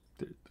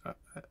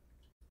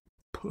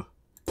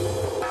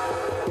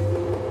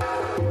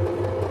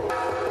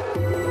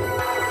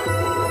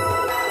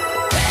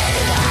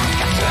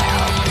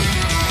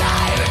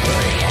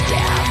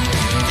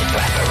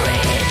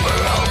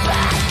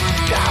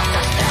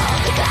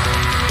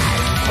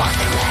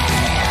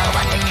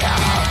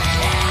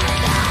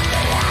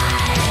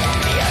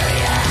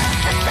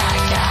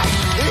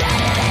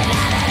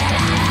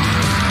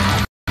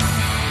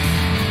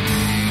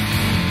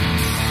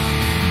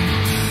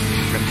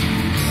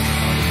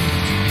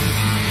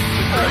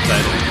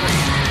 subtitle.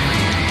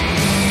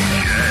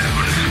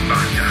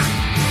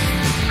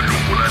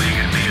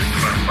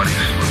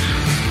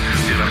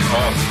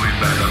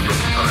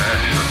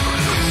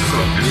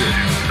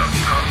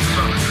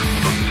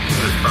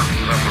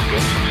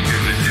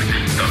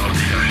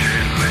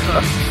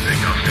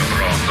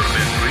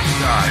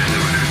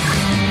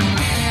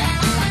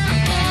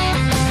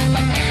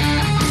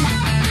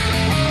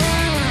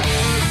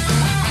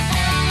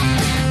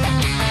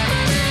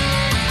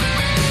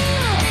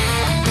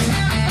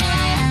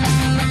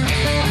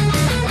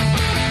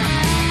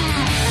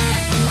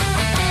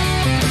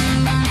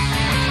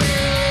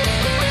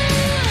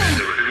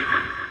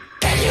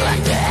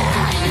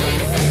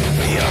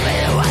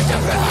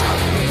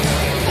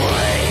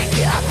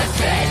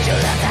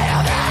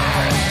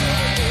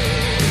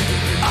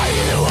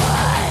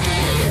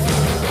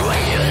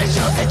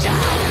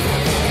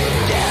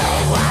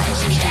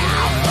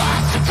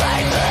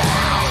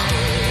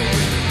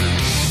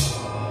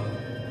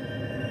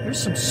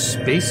 There's some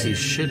spacey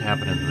shit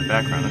happening in the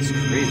background. That's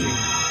crazy.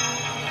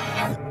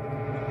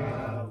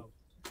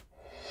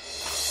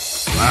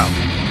 Wow.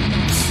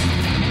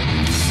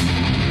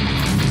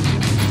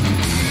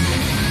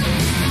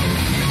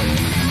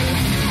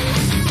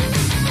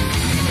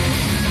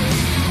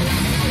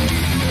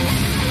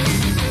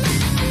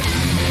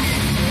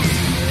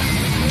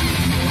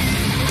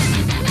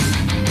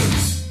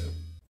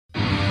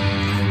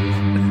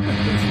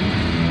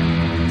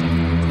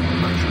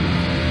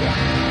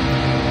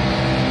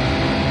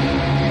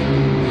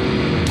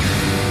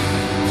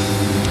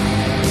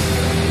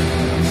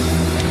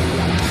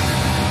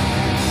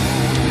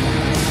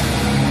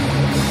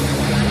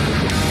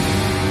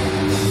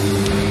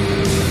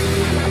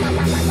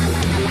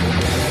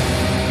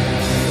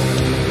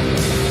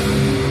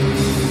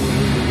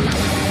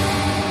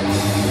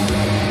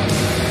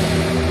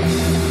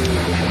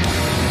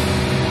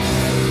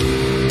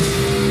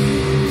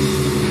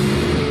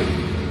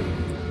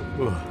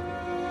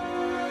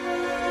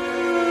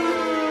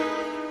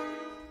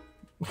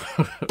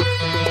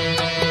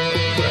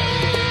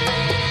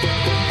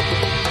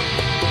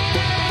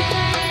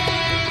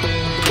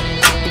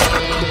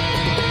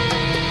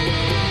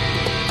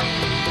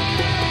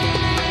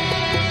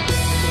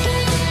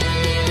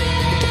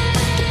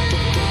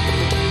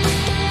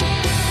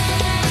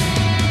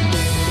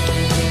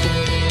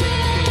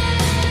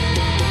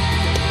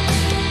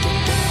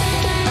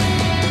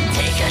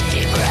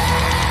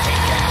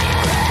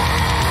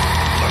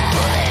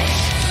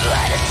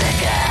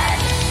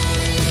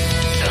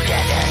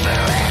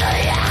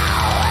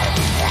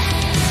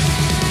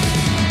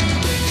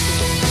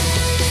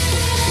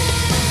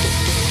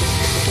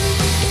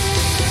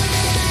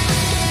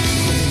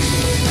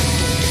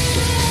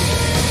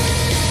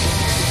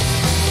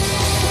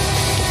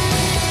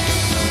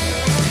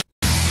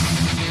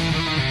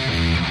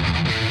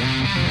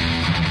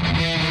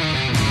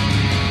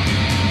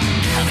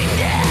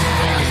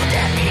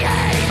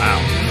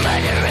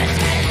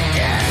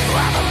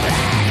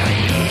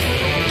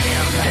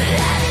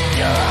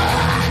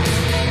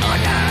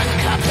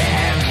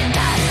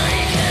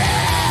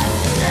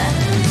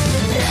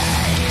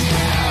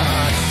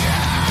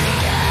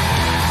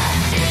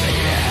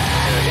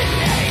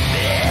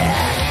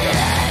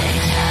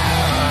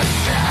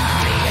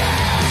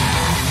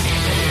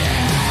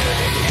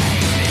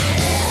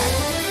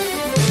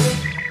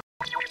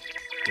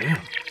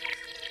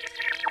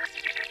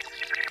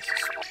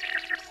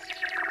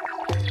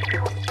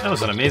 That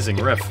was an amazing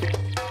riff.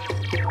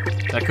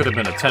 That could have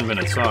been a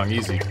 10-minute song,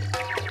 easy.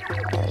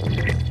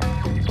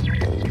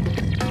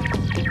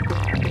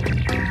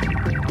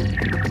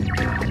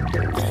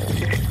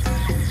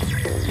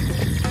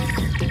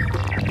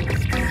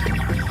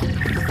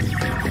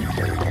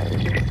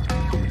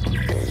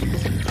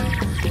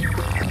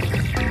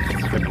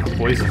 I've been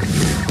poisoned.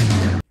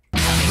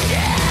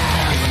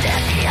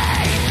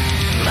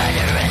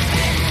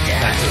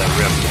 Back to that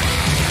riff.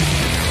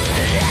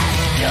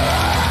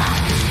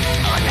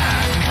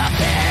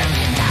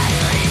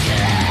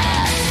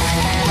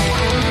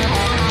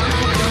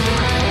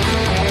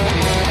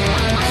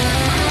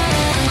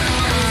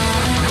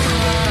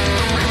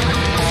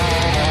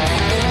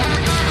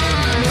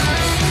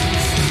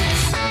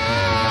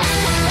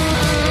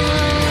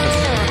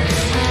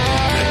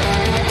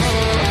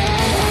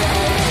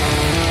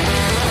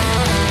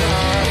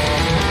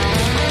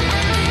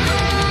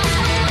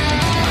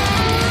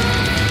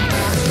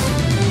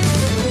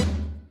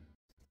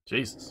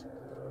 Jesus.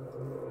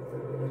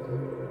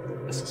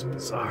 This is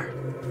bizarre.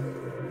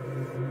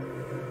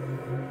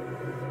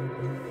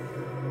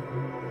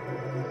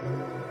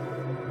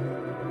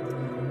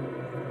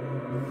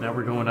 Now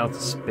we're going out to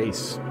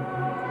space.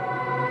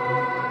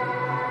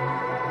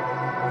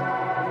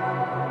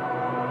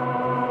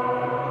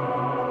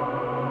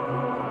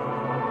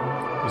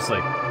 It's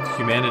like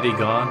humanity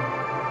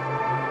gone.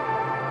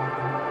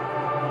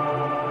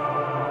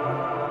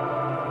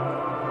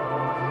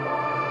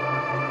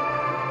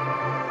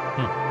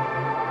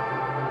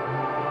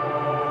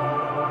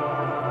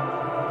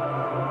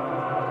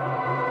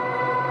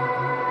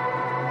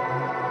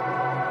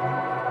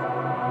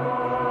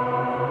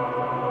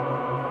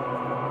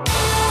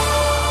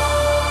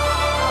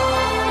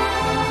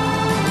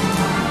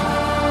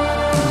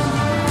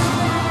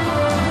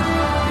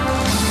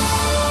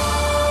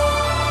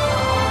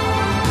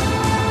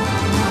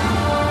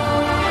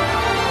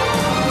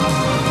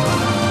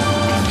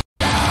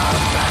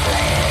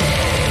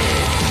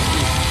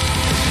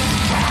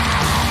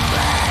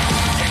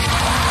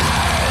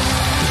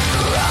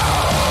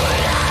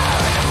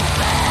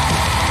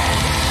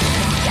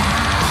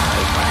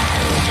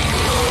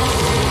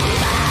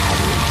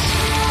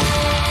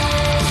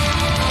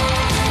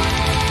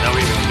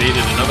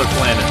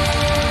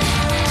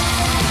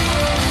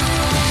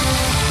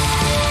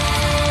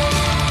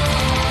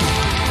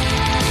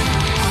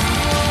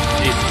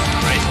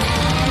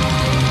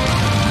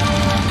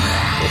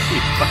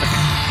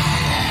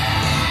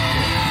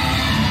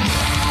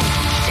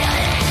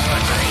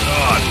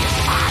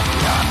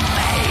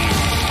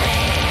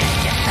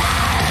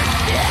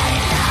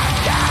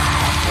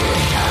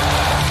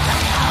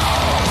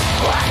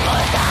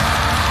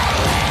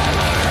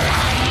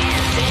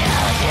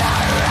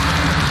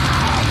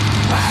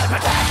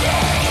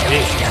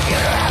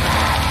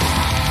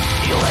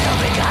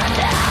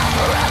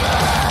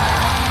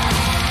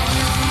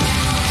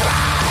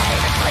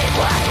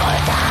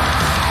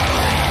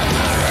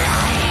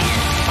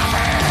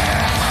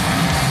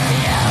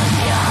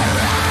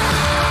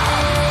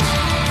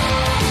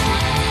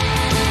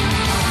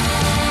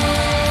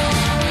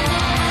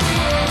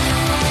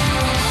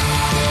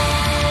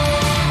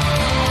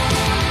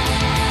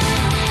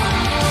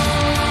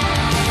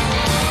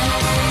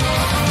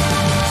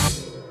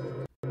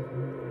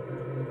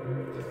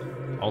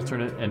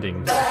 alternate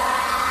ending.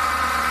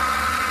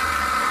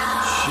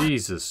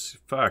 Jesus,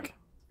 fuck.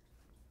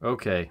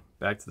 Okay,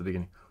 back to the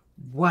beginning.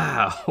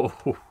 Wow.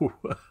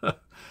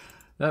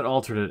 That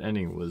alternate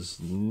ending was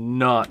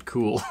not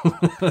cool.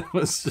 I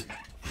was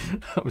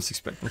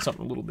expecting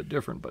something a little bit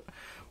different, but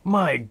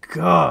my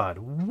God,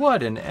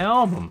 what an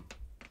album.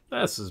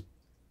 This is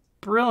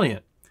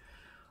brilliant.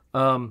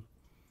 Wow.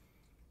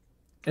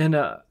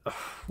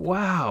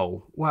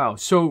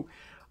 So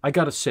I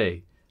gotta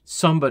say,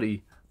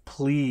 somebody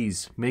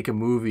please make a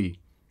movie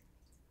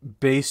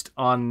based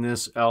on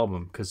this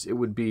album, because it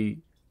would be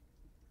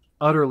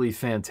utterly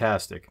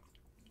fantastic.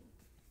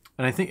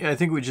 And I think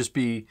it would just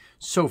be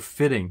so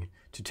fitting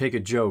to take a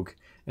joke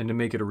and to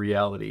make it a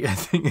reality. I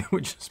think it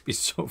would just be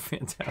so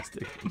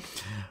fantastic.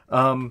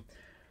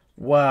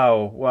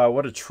 Wow,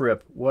 what a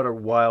trip. What a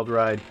wild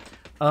ride.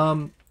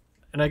 And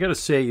I got to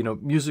say, you know,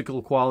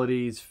 musical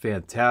quality is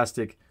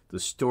fantastic. The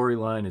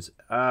storyline is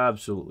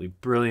absolutely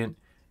brilliant.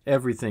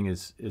 Everything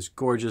is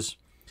gorgeous.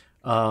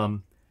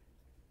 And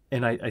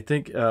I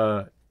think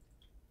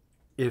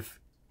if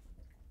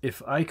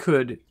I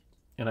could,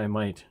 and I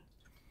might,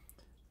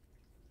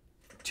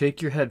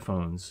 take your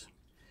headphones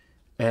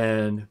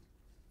and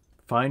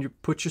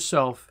put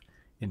yourself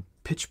in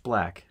pitch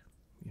black,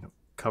 you know,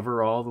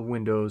 cover all the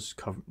windows,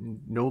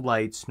 no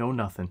lights, no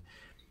nothing,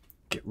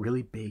 get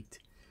really baked,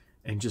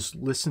 and just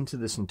listen to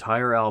this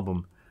entire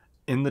album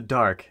in the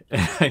dark,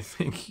 and I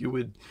think you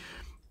would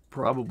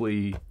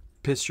probably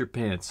piss your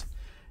pants.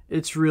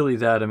 It's really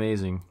that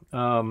amazing.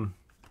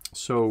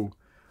 So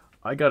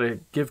I gotta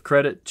give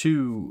credit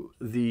to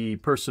the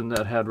person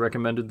that had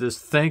recommended this.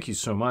 Thank you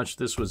so much.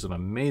 This was an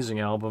amazing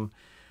album,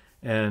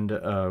 and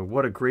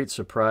what a great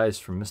surprise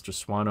from Mr.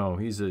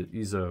 Swano. He's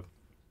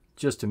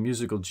just a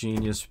musical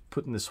genius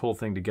putting this whole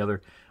thing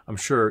together. I'm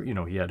sure, you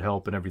know, he had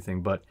help and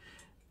everything, but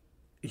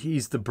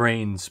he's the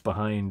brains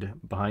behind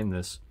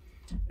this,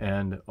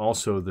 and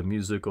also the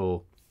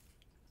musical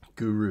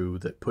guru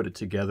that put it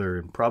together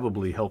and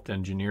probably helped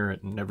engineer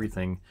it and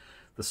everything.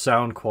 The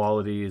sound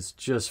quality is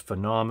just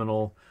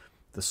phenomenal.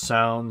 The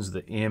sounds,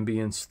 the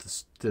ambience,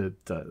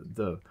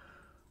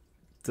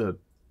 the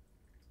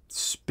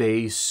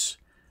space,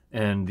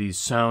 and these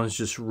sounds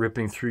just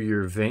ripping through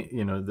your vein,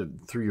 you know,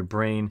 through your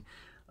brain.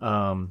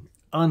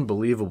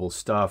 Unbelievable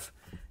stuff,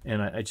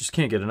 and I just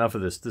can't get enough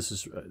of this. This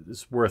is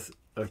worth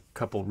a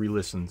couple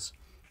re-listens.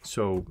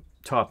 So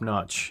top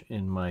notch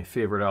in my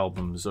favorite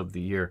albums of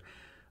the year.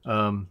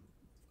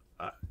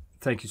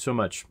 Thank you so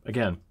much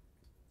again.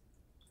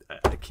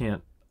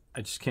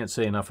 I just can't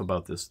say enough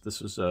about this.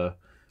 This is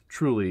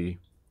truly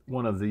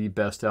one of the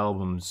best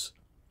albums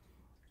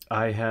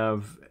I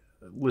have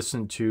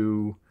listened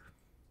to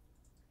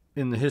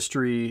in the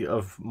history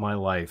of my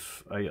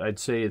life. I'd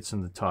say it's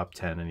in the top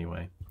 10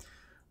 anyway.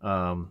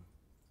 So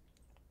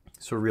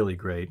really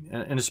great,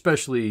 and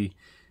especially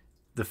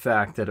the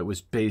fact that it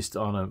was based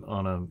on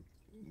a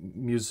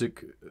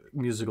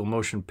musical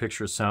motion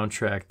picture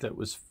soundtrack that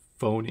was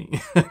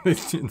phony.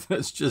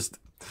 That's just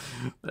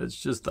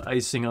the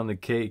icing on the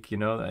cake, you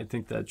know. I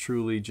think that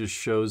truly just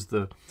shows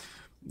the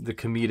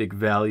comedic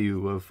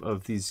value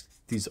of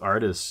these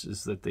artists,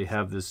 is that they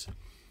have this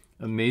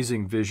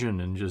amazing vision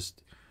and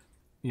just,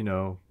 you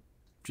know,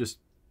 just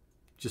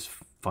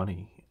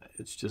funny.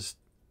 It's just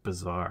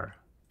bizarre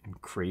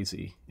and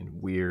crazy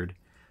and weird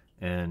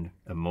and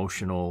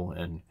emotional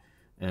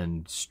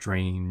and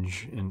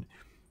strange, and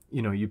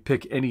you know, you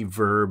pick any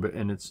verb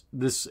and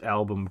this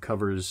album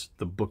covers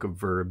the book of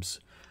verbs.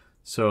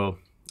 So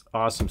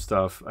awesome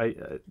stuff.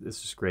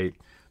 This is great.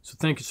 So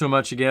thank you so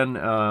much again.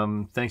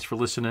 Thanks for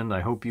listening.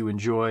 I hope you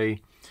enjoy.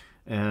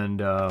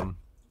 And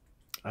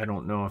I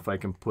don't know if I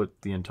can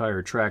put the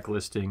entire track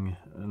listing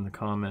in the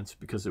comments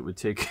because it would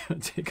take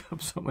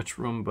up so much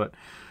room, but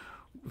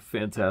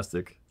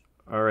fantastic.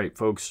 All right,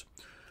 folks.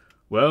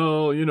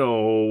 Well, you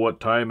know what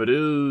time it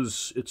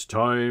is. It's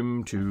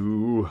time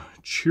to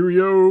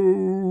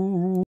cheerio.